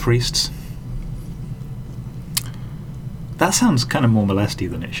run by priests. That sounds kind of more molesty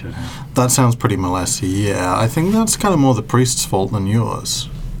than it should have. That sounds pretty molesty, yeah. I think that's kind of more the priest's fault than yours.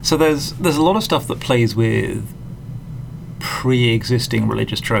 So there's a lot of stuff that plays with pre-existing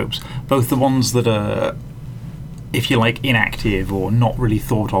religious tropes, both the ones that are, if you like, inactive or not really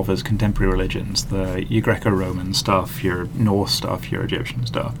thought of as contemporary religions, your Greco-Roman stuff, your Norse stuff, your Egyptian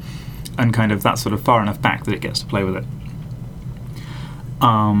stuff, and kind of that's sort of far enough back that it gets to play with it.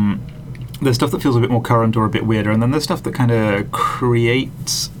 There's stuff that feels a bit more current or a bit weirder, and then there's stuff that kind of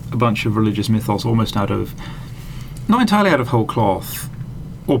creates a bunch of religious mythos almost not entirely out of whole cloth,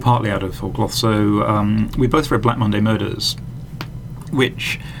 or partly out of whole cloth. So we both read Black Monday Murders,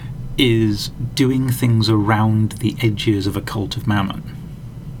 which is doing things around the edges of a cult of Mammon.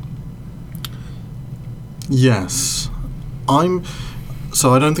 Yes.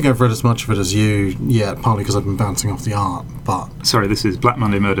 So I don't think I've read as much of it as you yet, partly because I've been bouncing off the art, but... Sorry, this is Black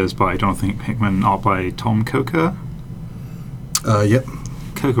Monday Murders by Jonathan Hickman, art by Tom Coker? Yep.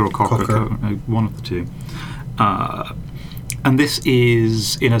 Coker or Cocker, one of the two. And this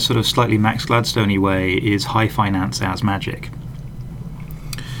is, in a sort of slightly Max Gladstone-y way, is high finance as magic.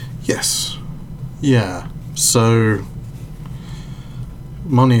 Yes. Yeah. So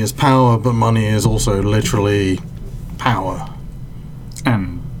money is power, but money is also literally power.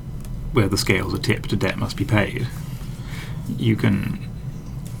 where the scales are tipped, a debt must be paid. You can,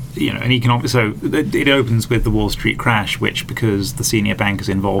 an economic. So it opens with the Wall Street crash, which, because the senior bankers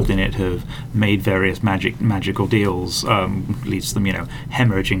involved in it have made various magical deals, leads to them,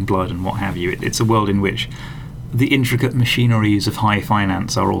 hemorrhaging blood and what have you. It's a world in which the intricate machineries of high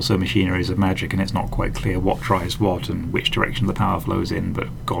finance are also machineries of magic, and it's not quite clear what drives what and which direction the power flows in, but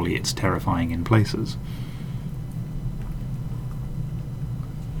golly, it's terrifying in places.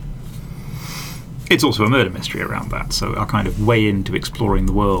 It's also a murder mystery around that, so our kind of way into exploring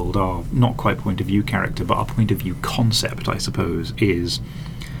the world, our not quite point of view character, but our point of view concept, I suppose, is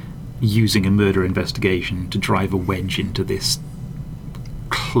using a murder investigation to drive a wedge into this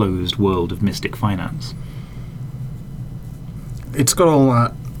closed world of mystic finance. It's got all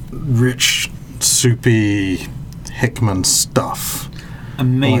that rich, soupy Hickman stuff.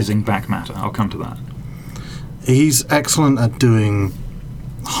 Amazing back matter. I'll come to that. He's excellent at doing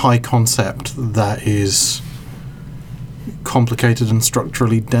high concept that is complicated and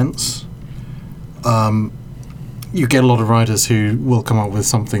structurally dense. You get a lot of writers who will come up with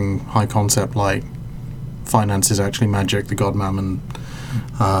something high concept like finance is actually magic, the god Mammon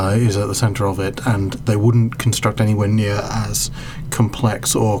is at the center of it, and they wouldn't construct anywhere near as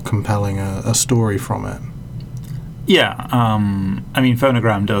complex or compelling a story from it. Yeah,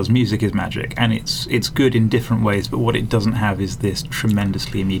 Phonogram does Music is Magic, and it's good in different ways, but what it doesn't have is this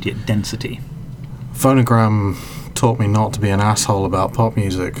tremendously immediate density. Phonogram taught me not to be an asshole about pop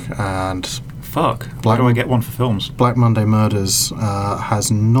music, and fuck, why do I get one for films? Black Monday Murders has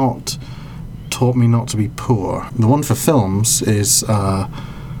not taught me not to be poor. The one for films is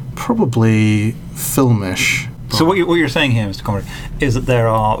probably filmish. So what you're saying here, Mr. Conrad, is that there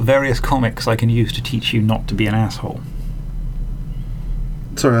are various comics I can use to teach you not to be an asshole.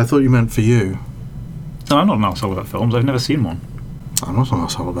 Sorry, I thought you meant for you. No, I'm not an asshole about films. I've never seen one. I'm not an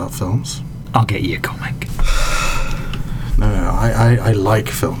asshole about films. I'll get you a comic. No, I like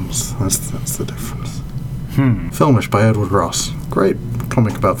films. That's the difference. Filmish by Edward Ross. Great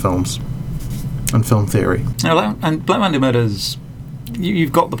comic about films and film theory. And Black Monday Murders,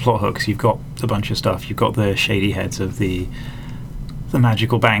 you've got the plot hooks, you've got a bunch of stuff, you've got the shady heads of the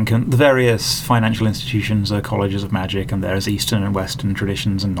magical bank, and the various financial institutions are colleges of magic, and there's Eastern and Western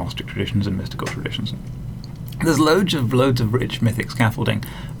traditions and Gnostic traditions and mystical traditions. There's loads of rich mythic scaffolding,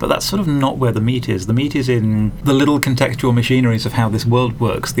 but that's sort of not where the meat is. The meat is in the little contextual machineries of how this world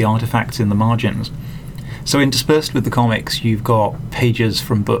works, the artifacts in the margins. So interspersed with the comics, you've got pages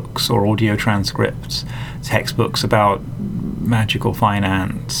from books or audio transcripts, textbooks about magical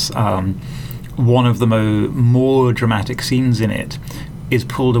finance. One of the more dramatic scenes in it is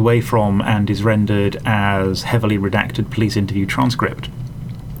pulled away from and is rendered as heavily redacted police interview transcript,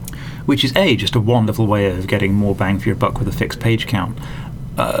 which is A, just a wonderful way of getting more bang for your buck with a fixed page count,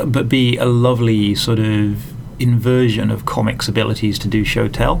 but B, a lovely sort of inversion of comics' abilities to do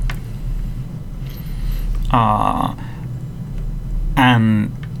show-tell.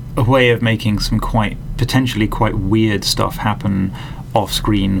 And a way of making some potentially quite weird stuff happen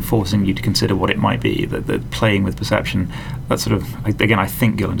off-screen, forcing you to consider what it might be, that playing with perception. That sort of, again, I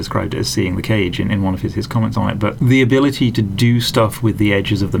think Gillen described it as seeing the cage in one of his comments on it, but the ability to do stuff with the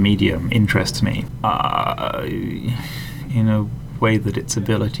edges of the medium interests me in a way that its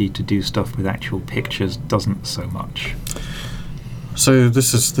ability to do stuff with actual pictures doesn't so much. So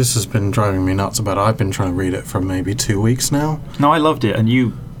this has been driving me nuts about it. I've been trying to read it for maybe 2 weeks now. No, I loved it, and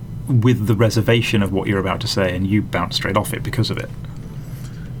you, with the reservation of what you're about to say, and you bounced straight off it because of it.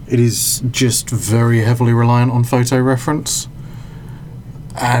 It is just very heavily reliant on photo reference,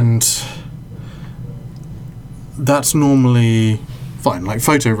 and that's normally fine. Like,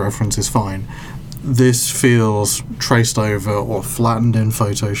 photo reference is fine. This feels traced over or flattened in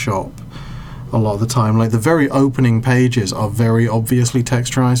Photoshop a lot of the time. Like, the very opening pages are very obviously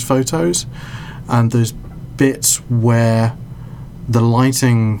texturized photos, and there's bits where the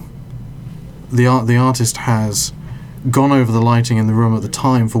lighting, the artist has gone over the lighting in the room at the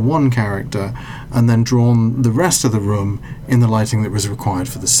time for one character and then drawn the rest of the room in the lighting that was required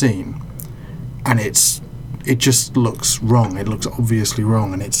for the scene, and it just looks wrong. It looks obviously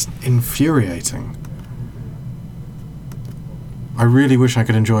wrong, and it's infuriating. I really wish I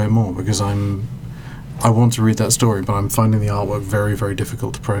could enjoy it more, because I want to read that story, but I'm finding the artwork very, very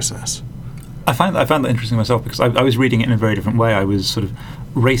difficult to process. I found that interesting myself, because I was reading it in a very different way. I was sort of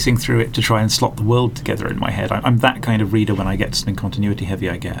racing through it to try and slot the world together in my head. I'm that kind of reader when I get something continuity heavy,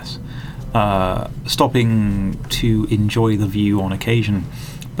 I guess. Stopping to enjoy the view on occasion,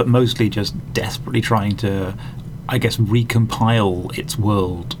 but mostly just desperately trying to, I guess, recompile its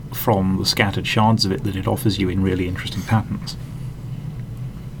world from the scattered shards of it that it offers you in really interesting patterns.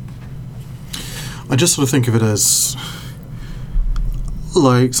 I just sort of think of it as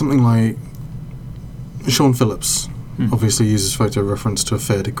like something like Sean Phillips obviously uses photo reference to a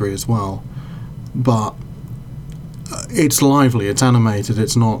fair degree as well, but it's lively, it's animated,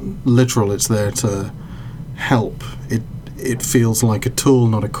 it's not literal, it's there to help. It feels like a tool,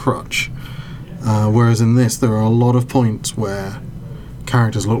 not a crutch. Whereas in this, there are a lot of points where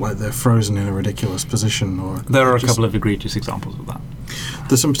characters look like they're frozen in a ridiculous position. Or there are a couple of egregious examples of that.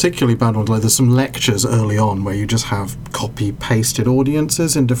 There's some particularly bad ones, like there's some lectures early on where you just have copy-pasted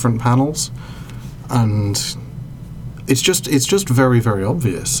audiences in different panels, and it's just very, very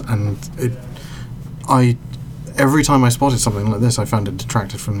obvious. And every time I spotted something like this, I found it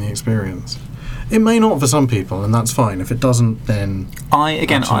detracted from the experience. It may not for some people, and that's fine. If it doesn't, then I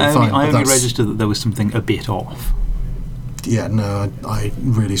only registered that there was something a bit off. Yeah, no, I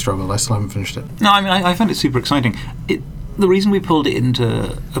really struggled. I still haven't finished it. No, I mean, I found it super exciting. The reason we pulled it into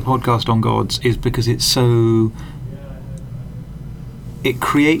a podcast on gods is because it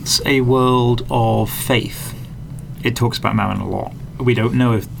creates a world of faith. It talks about Mammon a lot. We don't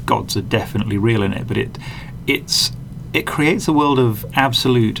know if gods are definitely real in it, but it creates a world of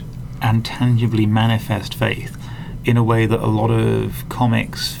absolute and tangibly manifest faith in a way that a lot of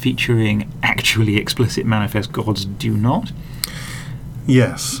comics featuring actually explicit manifest gods do not.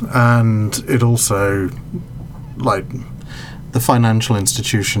 Yes, and it also, like, the financial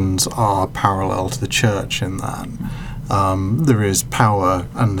institutions are parallel to the church in that. There is power,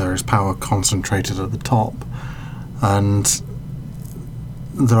 and there is power concentrated at the top, and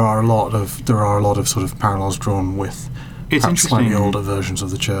there are a lot of sort of parallels drawn with perhaps slightly older versions of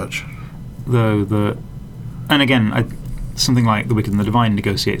the church. Though and again, something like The Wicked and the Divine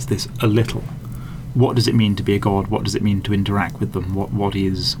negotiates this a little. What does it mean to be a god? What does it mean to interact with them? What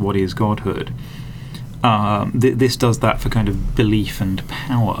is godhood? This does that for kind of belief and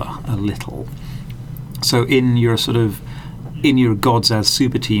power a little. So in your gods as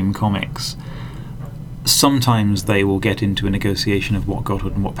super team comics, sometimes they will get into a negotiation of what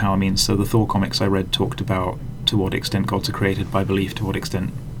godhood and what power means. So the Thor comics I read talked about to what extent gods are created by belief, to what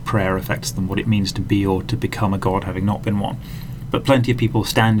extent prayer affects them, what it means to be or to become a god having not been one. But plenty of people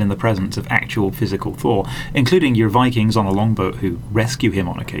stand in the presence of actual physical Thor, including your Vikings on a longboat who rescue him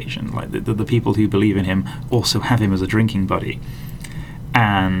on occasion. Like the people who believe in him also have him as a drinking buddy,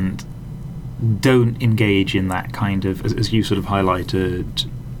 and don't engage in that kind of, as you sort of highlighted,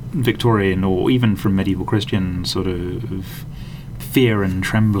 Victorian or even from medieval Christian sort of fear and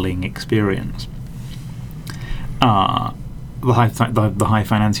trembling experience. The high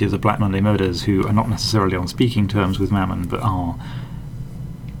financiers of Black Monday Murders, who are not necessarily on speaking terms with Mammon, but are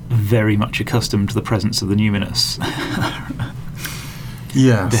very much accustomed to the presence of the numinous,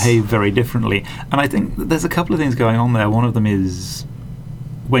 yes, behave very differently. And I think there's a couple of things going on there. One of them is,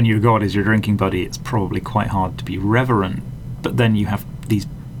 when your god is your drinking buddy, it's probably quite hard to be reverent, but then you have these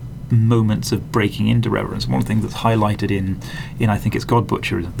moments of breaking into reverence. One thing that's highlighted in I think it's God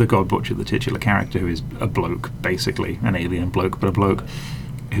Butcher, the titular character, who is a bloke, basically an alien bloke, but a bloke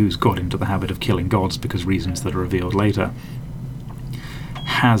who's got into the habit of killing gods because reasons that are revealed later,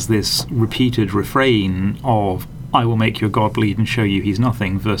 has this repeated refrain of, I will make your god bleed and show you he's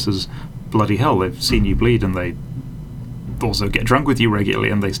nothing, versus bloody hell, they've seen you bleed and they also get drunk with you regularly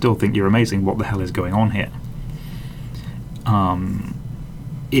and they still think you're amazing. What the hell is going on here?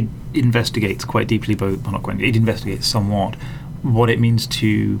 It investigates quite deeply, it investigates somewhat what it means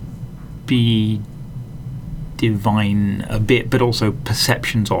to be divine a bit, but also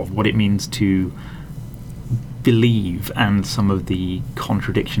perceptions of what it means to believe and some of the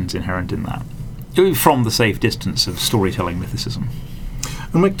contradictions inherent in that, from the safe distance of storytelling mythicism.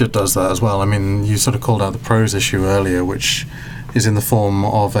 And Victor does that as well. I mean, you sort of called out the prose issue earlier, which is in the form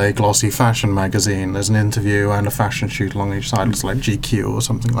of a glossy fashion magazine. There's an interview and a fashion shoot along each side. It's like GQ or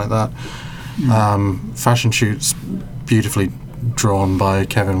something like that. Fashion shoots beautifully drawn by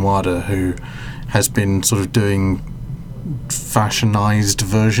Kevin Wada, who has been sort of doing fashionized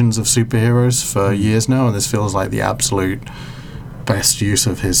versions of superheroes for years now, and this feels like the absolute best use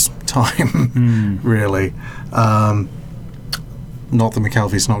of his time, really. Not that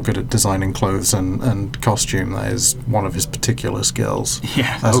McKelvey's not good at designing clothes and costume. That is one of his particular skills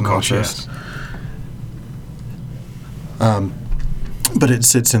as an artist. Yes. But it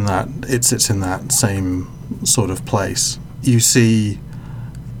sits in that same sort of place. You see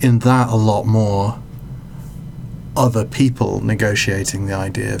in that a lot more other people negotiating the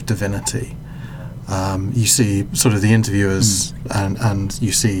idea of divinity. You see sort of the interviewers and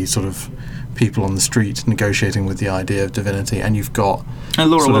you see sort of people on the street negotiating with the idea of divinity, and you've got and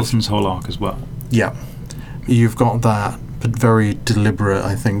Laura Wilson's whole arc as well. Yeah, you've got that, very deliberate,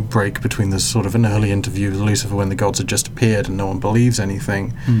 I think, break between this sort of an early interview with Lucifer when the gods had just appeared and no one believes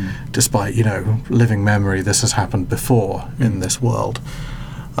anything, despite, living memory, this has happened before in this world.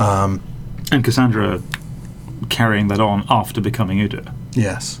 And Cassandra carrying that on after becoming Uda.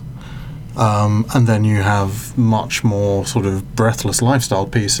 Yes. And then you have much more sort of breathless lifestyle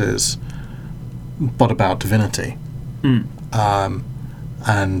pieces, but about divinity.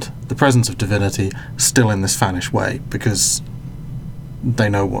 And the presence of divinity still in this Fanish way, because they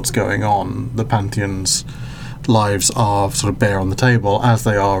know what's going on. The pantheon's lives are sort of bare on the table, as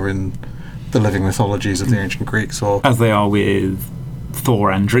they are in the living mythologies of the ancient Greeks, or as they are with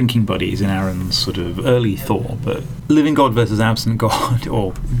Thor and drinking buddies in Aaron's sort of early Thor. But living god versus absent god,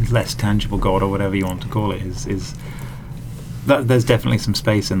 or less tangible god, or whatever you want to call it, is that there's definitely some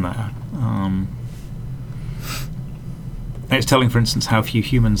space in there. It's telling, for instance, how few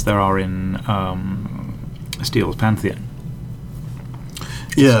humans there are in Steele's pantheon.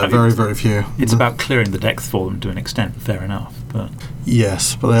 Yeah, very, very few. It's about clearing the decks for them to an extent, fair enough. But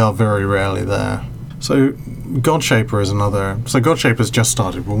yes, but they are very rarely there. So Godshaper is another... So Godshaper's just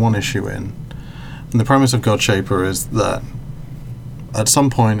started, we're one issue in. And the premise of Godshaper is that at some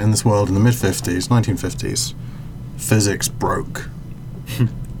point in this world, in the mid-50s, 1950s, physics broke.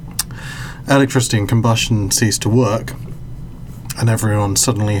 Electricity and combustion ceased to work, and everyone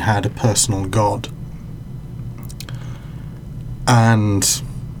suddenly had a personal god. And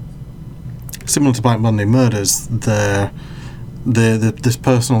similar to Black Monday Murders, this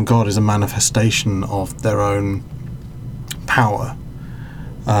personal god is a manifestation of their own power.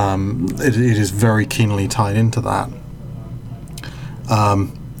 It is very keenly tied into that.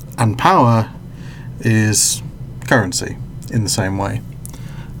 And power is currency in the same way,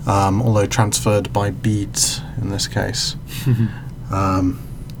 although transferred by beads in this case,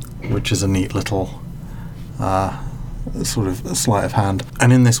 which is a neat little sort of sleight of hand.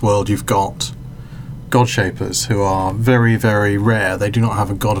 And in this world you've got Godshapers who are very, very rare. They do not have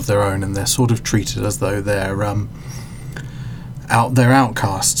a god of their own, and they're sort of treated as though they're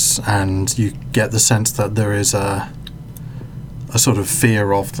outcasts, and you get the sense that there is a sort of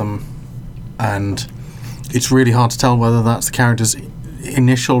fear of them, and it's really hard to tell whether that's the character's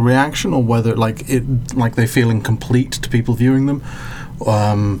initial reaction or whether like they feel incomplete to people viewing them,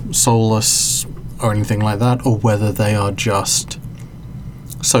 soulless or anything like that, or whether they are just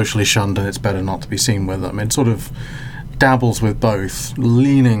socially shunned and it's better not to be seen with them. It sort of dabbles with both,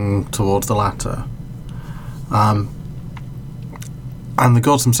 leaning towards the latter. And the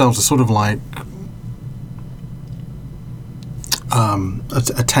gods themselves are sort of like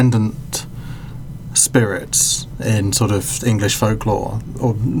attendant spirits in sort of English folklore,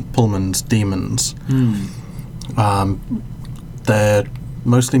 or Pullman's demons. They're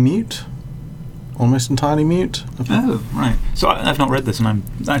mostly mute, almost entirely mute. Oh, right. So I've not read this, and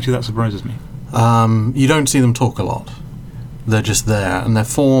actually that surprises me. You don't see them talk a lot. They're just there, and their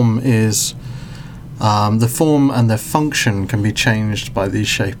form is... the form and their function can be changed by these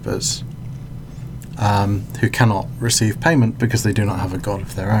shapers, who cannot receive payment because they do not have a god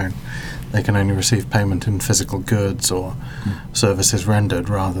of their own. They can only receive payment in physical goods or services rendered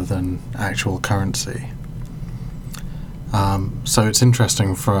rather than actual currency. So it's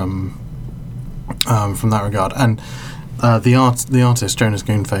interesting from that regard. And the artist Jonas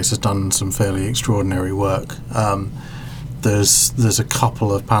Goonface has done some fairly extraordinary work. There's a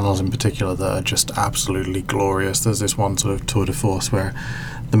couple of panels in particular that are just absolutely glorious. There's this one sort of tour de force where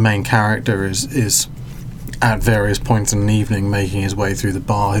the main character is at various points in an evening making his way through the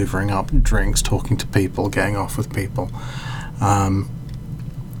bar, hoovering up drinks, talking to people, getting off with people.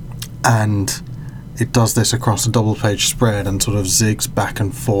 And it does this across a double-page spread and sort of zigs back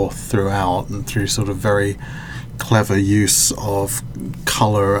and forth throughout, and through sort of very clever use of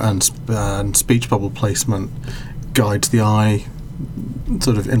colour and speech bubble placement guides the eye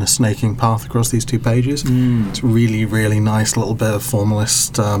sort of in a snaking path across these two pages. It's really, really nice little bit of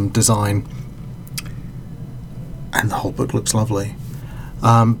formalist design, and the whole book looks lovely.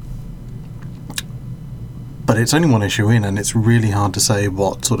 But it's only one issue in, and it's really hard to say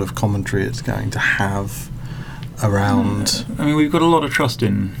what sort of commentary it's going to have around... I mean, we've got a lot of trust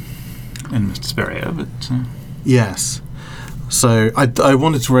in Mr. Spurrier, but... Yes. So I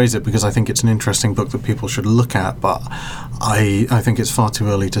wanted to raise it because I think it's an interesting book that people should look at, but I think it's far too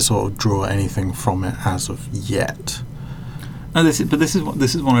early to sort of draw anything from it as of yet. No, this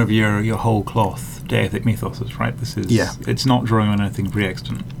is one of your whole cloth Deithic mythoses, right? It's not drawing on anything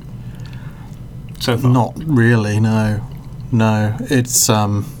pre-extant. So far. Not really, no. It's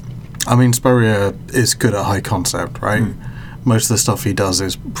I mean, Spurrier is good at high concept, right? Most of the stuff he does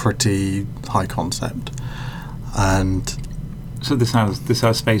is pretty high concept, and So this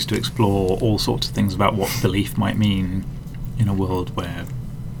has space to explore all sorts of things about what belief might mean in a world where.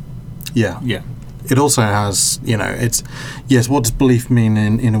 Yeah. Yeah. It also has, it's, yes, what does belief mean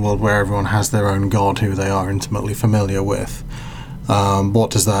in a world where everyone has their own god who they are intimately familiar with?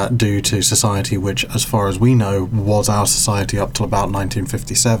 What does that do to society, which, as far as we know, was our society up till about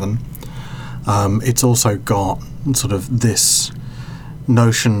 1957? It's also got sort of this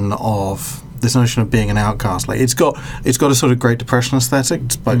notion of being an outcast. Like it's got a sort of Great Depression aesthetic,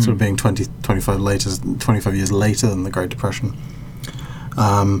 despite sort of being 25 years later than the Great Depression.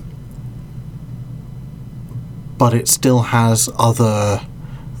 But it still has other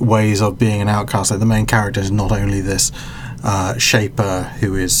ways of being an outcast. Like the main character is not only this shaper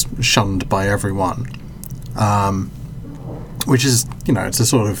who is shunned by everyone, which is, it's a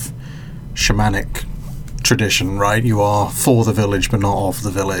sort of shamanic tradition, right? You are for the village but not of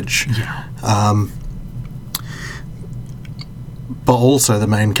the village. Yeah. But also the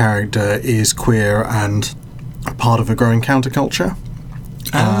main character is queer and part of a growing counterculture.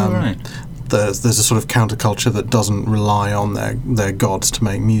 Right. There's a sort of counterculture that doesn't rely on their gods to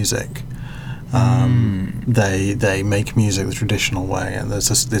make music. They make music the traditional way, and there's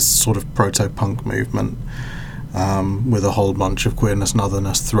this sort of proto-punk movement with a whole bunch of queerness and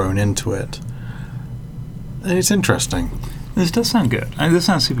otherness thrown into it. And it's interesting. This does sound good. This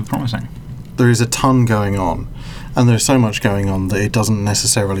sounds super promising. There is a ton going on, and there's so much going on that it doesn't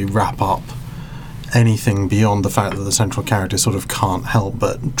necessarily wrap up anything beyond the fact that the central character sort of can't help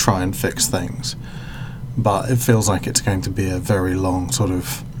but try and fix things. But it feels like it's going to be a very long sort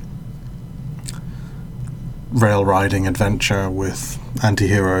of rail riding adventure with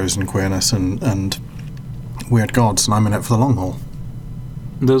anti-heroes and queerness and weird gods, and I'm in it for the long haul.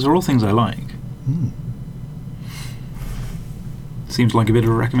 Those are all things I like. Seems like a bit of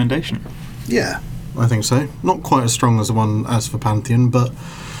a recommendation. Yeah, I think so. Not quite as strong as the one as for Pantheon, but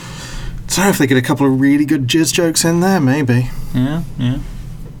I don't know if they get a couple of really good jizz jokes in there, maybe. Yeah.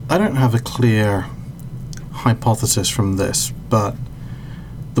 I don't have a clear hypothesis from this, but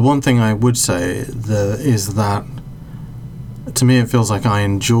the one thing I would say is that to me it feels like I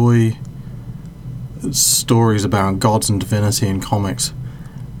enjoy stories about gods and divinity in comics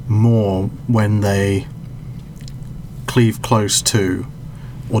more when they cleave close to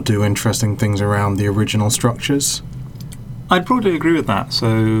or do interesting things around the original structures. I'd probably agree with that.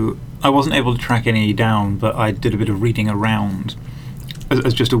 So I wasn't able to track any down, but I did a bit of reading around.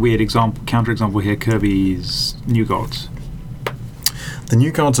 As just a weird counterexample here, Kirby's New Gods. The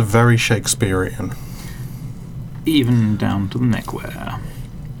New Gods are very Shakespearean. Even down to the neckwear.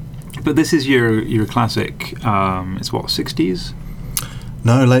 But this is your classic, it's what, 60s?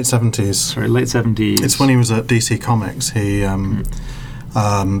 No, late 70s. Sorry, late 70s. It's when he was at DC Comics. He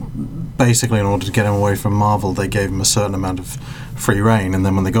basically, in order to get him away from Marvel, they gave him a certain amount of free reign, and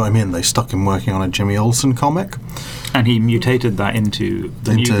then when they got him in, they stuck him working on a Jimmy Olsen comic. And he mutated that into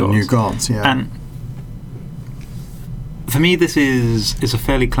New Gods. Yeah. And for me, this is a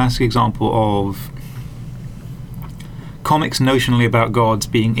fairly classic example of comics notionally about gods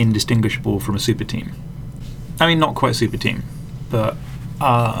being indistinguishable from a super team. I mean, not quite super team, but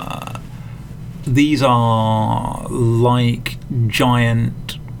these are like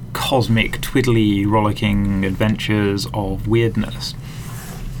giant cosmic twiddly rollicking adventures of weirdness.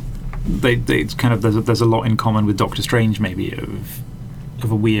 It's kind of there's a lot in common with Doctor Strange, maybe, of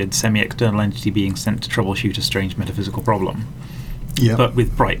a weird semi-external entity being sent to troubleshoot a strange metaphysical problem. Yeah. But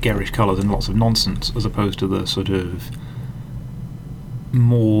with bright garish colours and lots of nonsense, as opposed to the sort of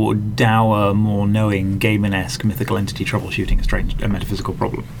more dour, more knowing, Gaiman-esque mythical entity troubleshooting a metaphysical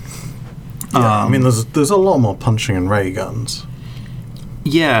problem. Yeah, I mean, there's a lot more punching and ray guns.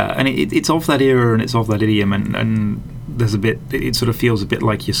 Yeah, and it's of that era and it's of that idiom, and there's a bit. It sort of feels a bit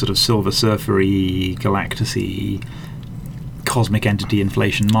like your sort of Silver Surfer-y, Galactus-y, cosmic entity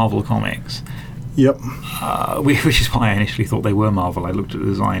inflation Marvel comics. Yep. Which is why I initially thought they were Marvel. I looked at the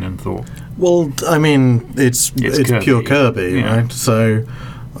design and thought, well, I mean, it's Kirby. Pure Kirby, Yeah. right? So,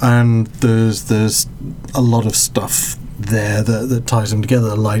 and there's a lot of stuff there that ties them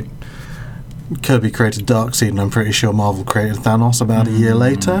together. Like Kirby created Darkseid, and I'm pretty sure Marvel created Thanos about a year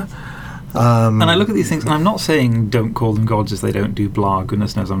later. and I look at these things, and I'm not saying don't call them gods as they don't do blah.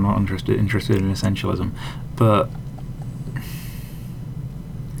 Goodness knows, I'm not interested in essentialism, but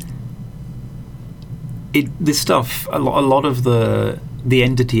this stuff, a lot of the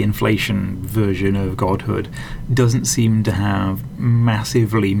entity inflation version of godhood doesn't seem to have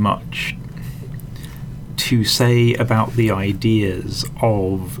massively much to say about the ideas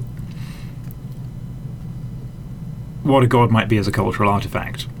of what a god might be as a cultural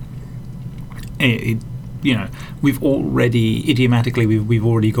artifact. we've already idiomatically we've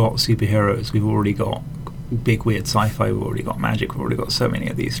already got superheroes, we've already got big weird sci-fi, we've already got magic, we've already got so many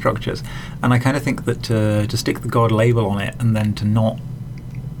of these structures, and I kind of think that to stick the god label on it and then to not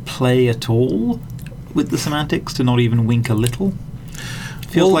play at all with the semantics, to not even wink a little,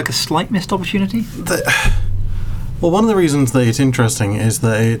 feels like a slight missed opportunity. Well, one of the reasons that it's interesting is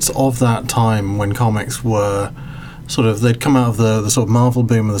that it's of that time when comics were they'd come out of the sort of Marvel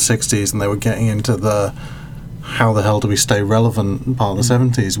boom of the 60s, and they were getting into the how the hell do we stay relevant part of the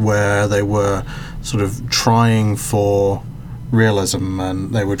 70s, where they were sort of trying for realism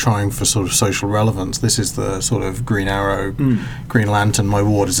and they were trying for sort of social relevance. This is the sort of Green Arrow, Green Lantern, My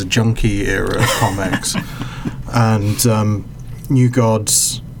Ward is a Junkie era of comics. And New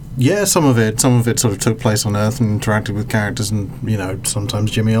Gods, some of it sort of took place on Earth and interacted with characters, and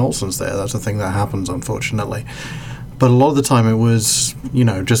sometimes Jimmy Olsen's there. That's a thing that happens, unfortunately. But a lot of the time it was,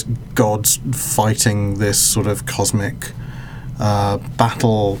 just gods fighting this sort of cosmic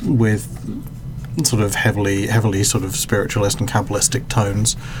battle with sort of heavily sort of spiritualist and Kabbalistic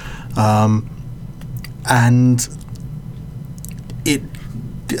tones. And it,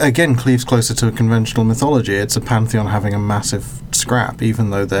 again, cleaves closer to a conventional mythology. It's a pantheon having a massive scrap, even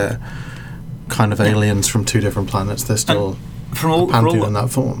though they're kind of aliens from two different planets. They're still... For pantheon in that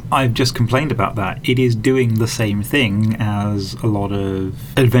form. I've just complained about that. It is doing the same thing as a lot of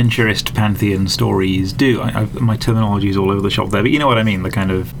adventurist pantheon stories do. My terminology is all over the shop there, but you know what I mean. The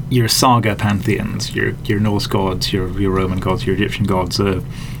kind of your saga pantheons, your Norse gods, your Roman gods, your Egyptian gods.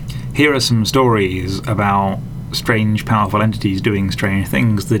 Here are some stories about strange, powerful entities doing strange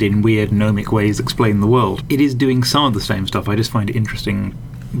things that in weird gnomic ways explain the world. It is doing some of the same stuff. I just find it interesting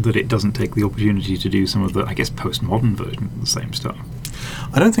that it doesn't take the opportunity to do some of the, I guess, postmodern version of the same stuff.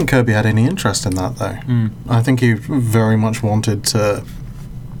 I don't think Kirby had any interest in that, though. I think he very much wanted to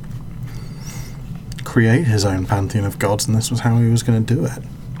create his own pantheon of gods, and this was how he was going to do it.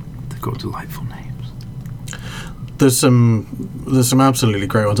 They've got delightful names. There's some absolutely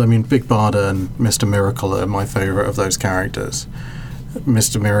great ones. I mean, Big Barda and Mr. Miracle are my favourite of those characters.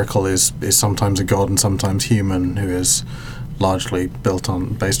 Mr. Miracle is sometimes a god and sometimes human, who is largely based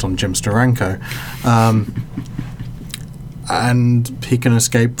on Jim Steranko, and he can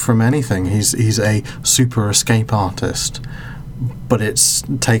escape from anything. He's a super escape artist, but it's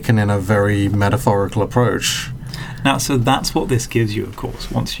taken in a very metaphorical approach. Now, so that's what this gives you, of course.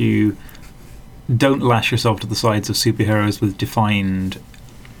 Once you don't lash yourself to the sides of superheroes with defined,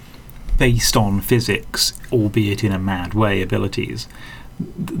 based on physics, albeit in a mad way, abilities,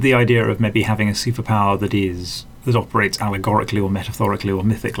 the idea of maybe having a superpower that operates allegorically or metaphorically or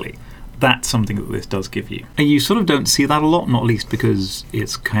mythically, that's something that this does give you. And you sort of don't see that a lot, not least because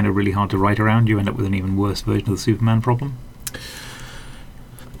it's kind of really hard to write around. You end up with an even worse version of the Superman problem.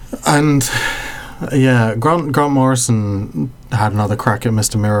 And Grant Morrison had another crack at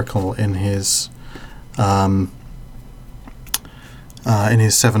Mr. Miracle in his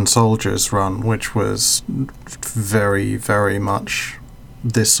Seven Soldiers run, which was very, very much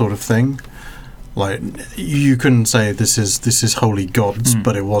this sort of thing. Like, you couldn't say this is holy gods,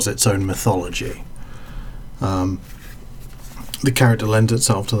 but it was its own mythology. The character lends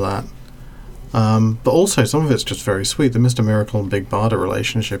itself to that. But also, some of it's just very sweet. The Mr. Miracle and Big Barda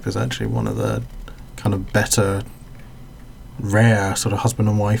relationship is actually one of the kind of better, rare sort of husband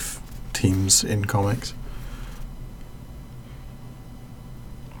and wife teams in comics.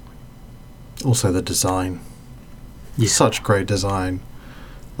 Also, the design. Yeah. Such great design.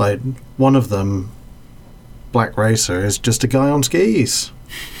 Like, one of them, Black Racer, is just a guy on skis.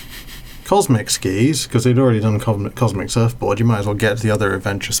 Cosmic skis, because they'd already done Cosmic Surfboard. You might as well get to the other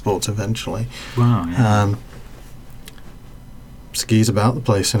adventure sports eventually. Wow, yeah. Skis about the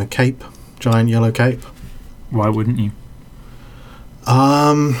place in a cape. Giant yellow cape. Why wouldn't you?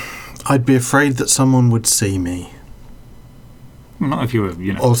 I'd be afraid that someone would see me. Well, not if you were,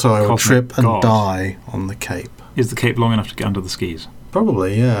 Also, I would trip and die on the cape. Is the cape long enough to get under the skis?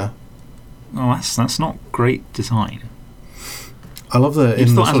 Probably, yeah. Oh, that's not great design. I love that. You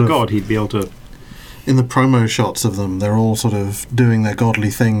thought as a god he'd be able to... In the promo shots of them, they're all sort of doing their godly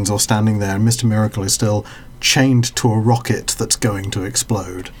things or standing there, and Mr. Miracle is still chained to a rocket that's going to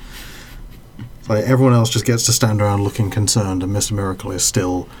explode. Like, everyone else just gets to stand around looking concerned, and Mr. Miracle is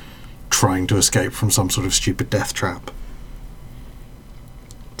still trying to escape from some sort of stupid death trap.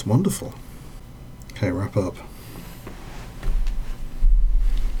 It's wonderful. Okay, wrap up.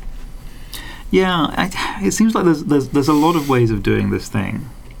 Yeah, it seems like there's a lot of ways of doing this thing,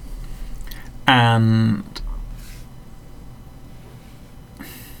 and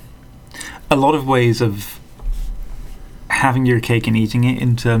a lot of ways of having your cake and eating it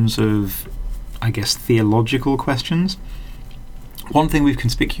in terms of I guess, theological questions. One thing we've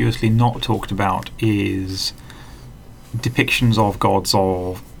conspicuously not talked about is depictions of gods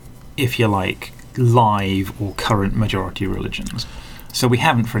of, if you like, live or current majority religions. So we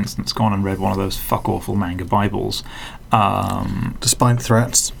haven't, for instance, gone and read one of those fuck-awful manga Bibles. Despite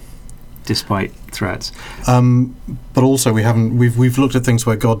threats. Despite threats. But also we've looked at things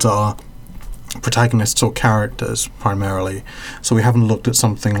where gods are protagonists or characters, primarily. So we haven't looked at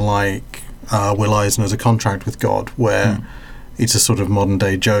something like Will Eisner's A Contract with God, where it's a sort of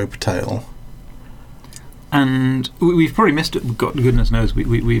modern-day Job tale. And we've probably missed it. God, goodness knows,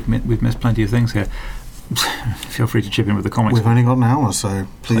 we've missed plenty of things here. Feel free to chip in with the comics. We've only got an hour, so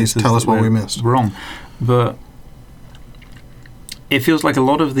please tell us what we missed. Wrong. But it feels like a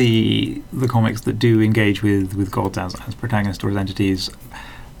lot of the comics that do engage with gods as protagonists or as entities,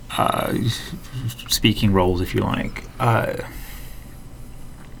 speaking roles, if you like, a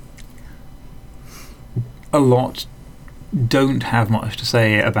lot don't have much to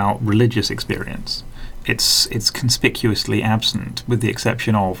say about religious experience. It's conspicuously absent, with the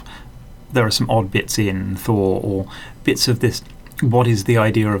exception of there are some odd bits in Thor, or bits of this. What is the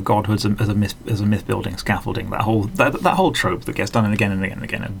idea of godhood as a myth building scaffolding? That whole trope that gets done again and again and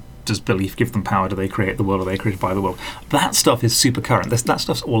again. And does belief give them power? Do they create the world? Are they created by the world? That stuff is super current. That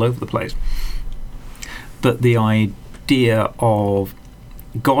stuff's all over the place. But the idea of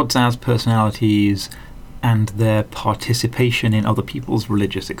gods as personalities and their participation in other people's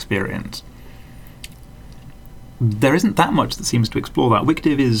religious experience, there isn't that much that seems to explore that.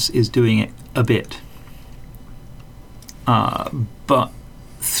 Wictiv is doing it a bit, but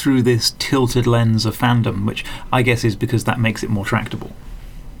through this tilted lens of fandom, which I guess is because that makes it more tractable.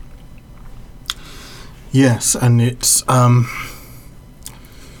 Yes, and it's I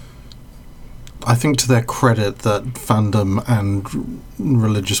think to their credit that fandom and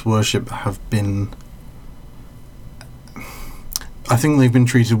religious worship have been, I think they've been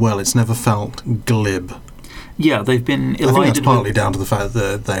treated well. It's never felt glib. Yeah, they've been elided. I think that's partly down to the fact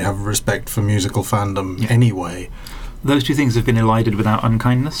that they have respect for musical fandom anyway. Those two things have been elided without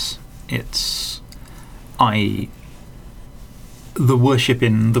unkindness. The worship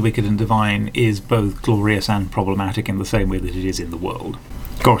in The Wicked and Divine is both glorious and problematic in the same way that it is in the world.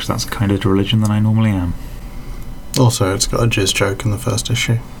 Gosh, that's the kind of religion that I normally am. Also, it's got a jizz joke in the first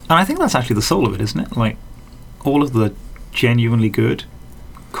issue. And I think that's actually the soul of it, isn't it? Like, all of the genuinely good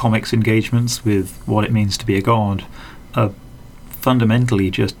comics engagements with what it means to be a god are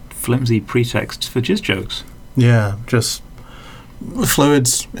fundamentally just flimsy pretexts for jizz jokes. Yeah, just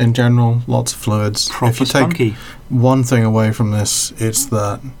fluids in general, lots of fluids. Proper if you spunky. take one thing away from this, it's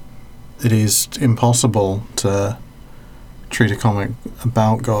that it is impossible to treat a comic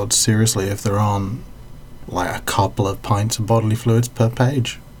about gods seriously if there aren't like a couple of pints of bodily fluids per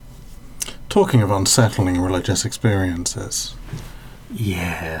page. Talking of unsettling religious experiences.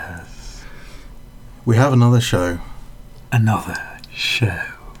 Yes. We have another show. Another show.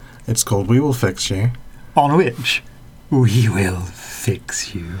 It's called We Will Fix You. On which we will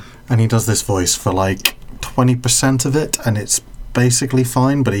fix you. And he does this voice for like 20% of it, and it's basically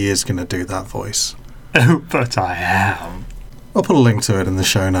fine, but he is going to do that voice. Oh, but I am. I'll put a link to it in the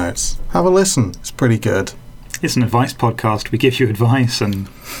show notes. Have a listen. It's pretty good. It's an advice podcast. We give you advice, and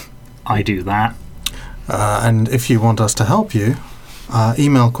I do that. And if you want us to help you,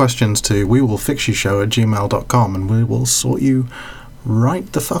 email questions to wewillfixyoushow@gmail.com, and we will sort you right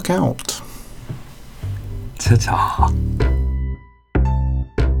the fuck out. Ta-ta.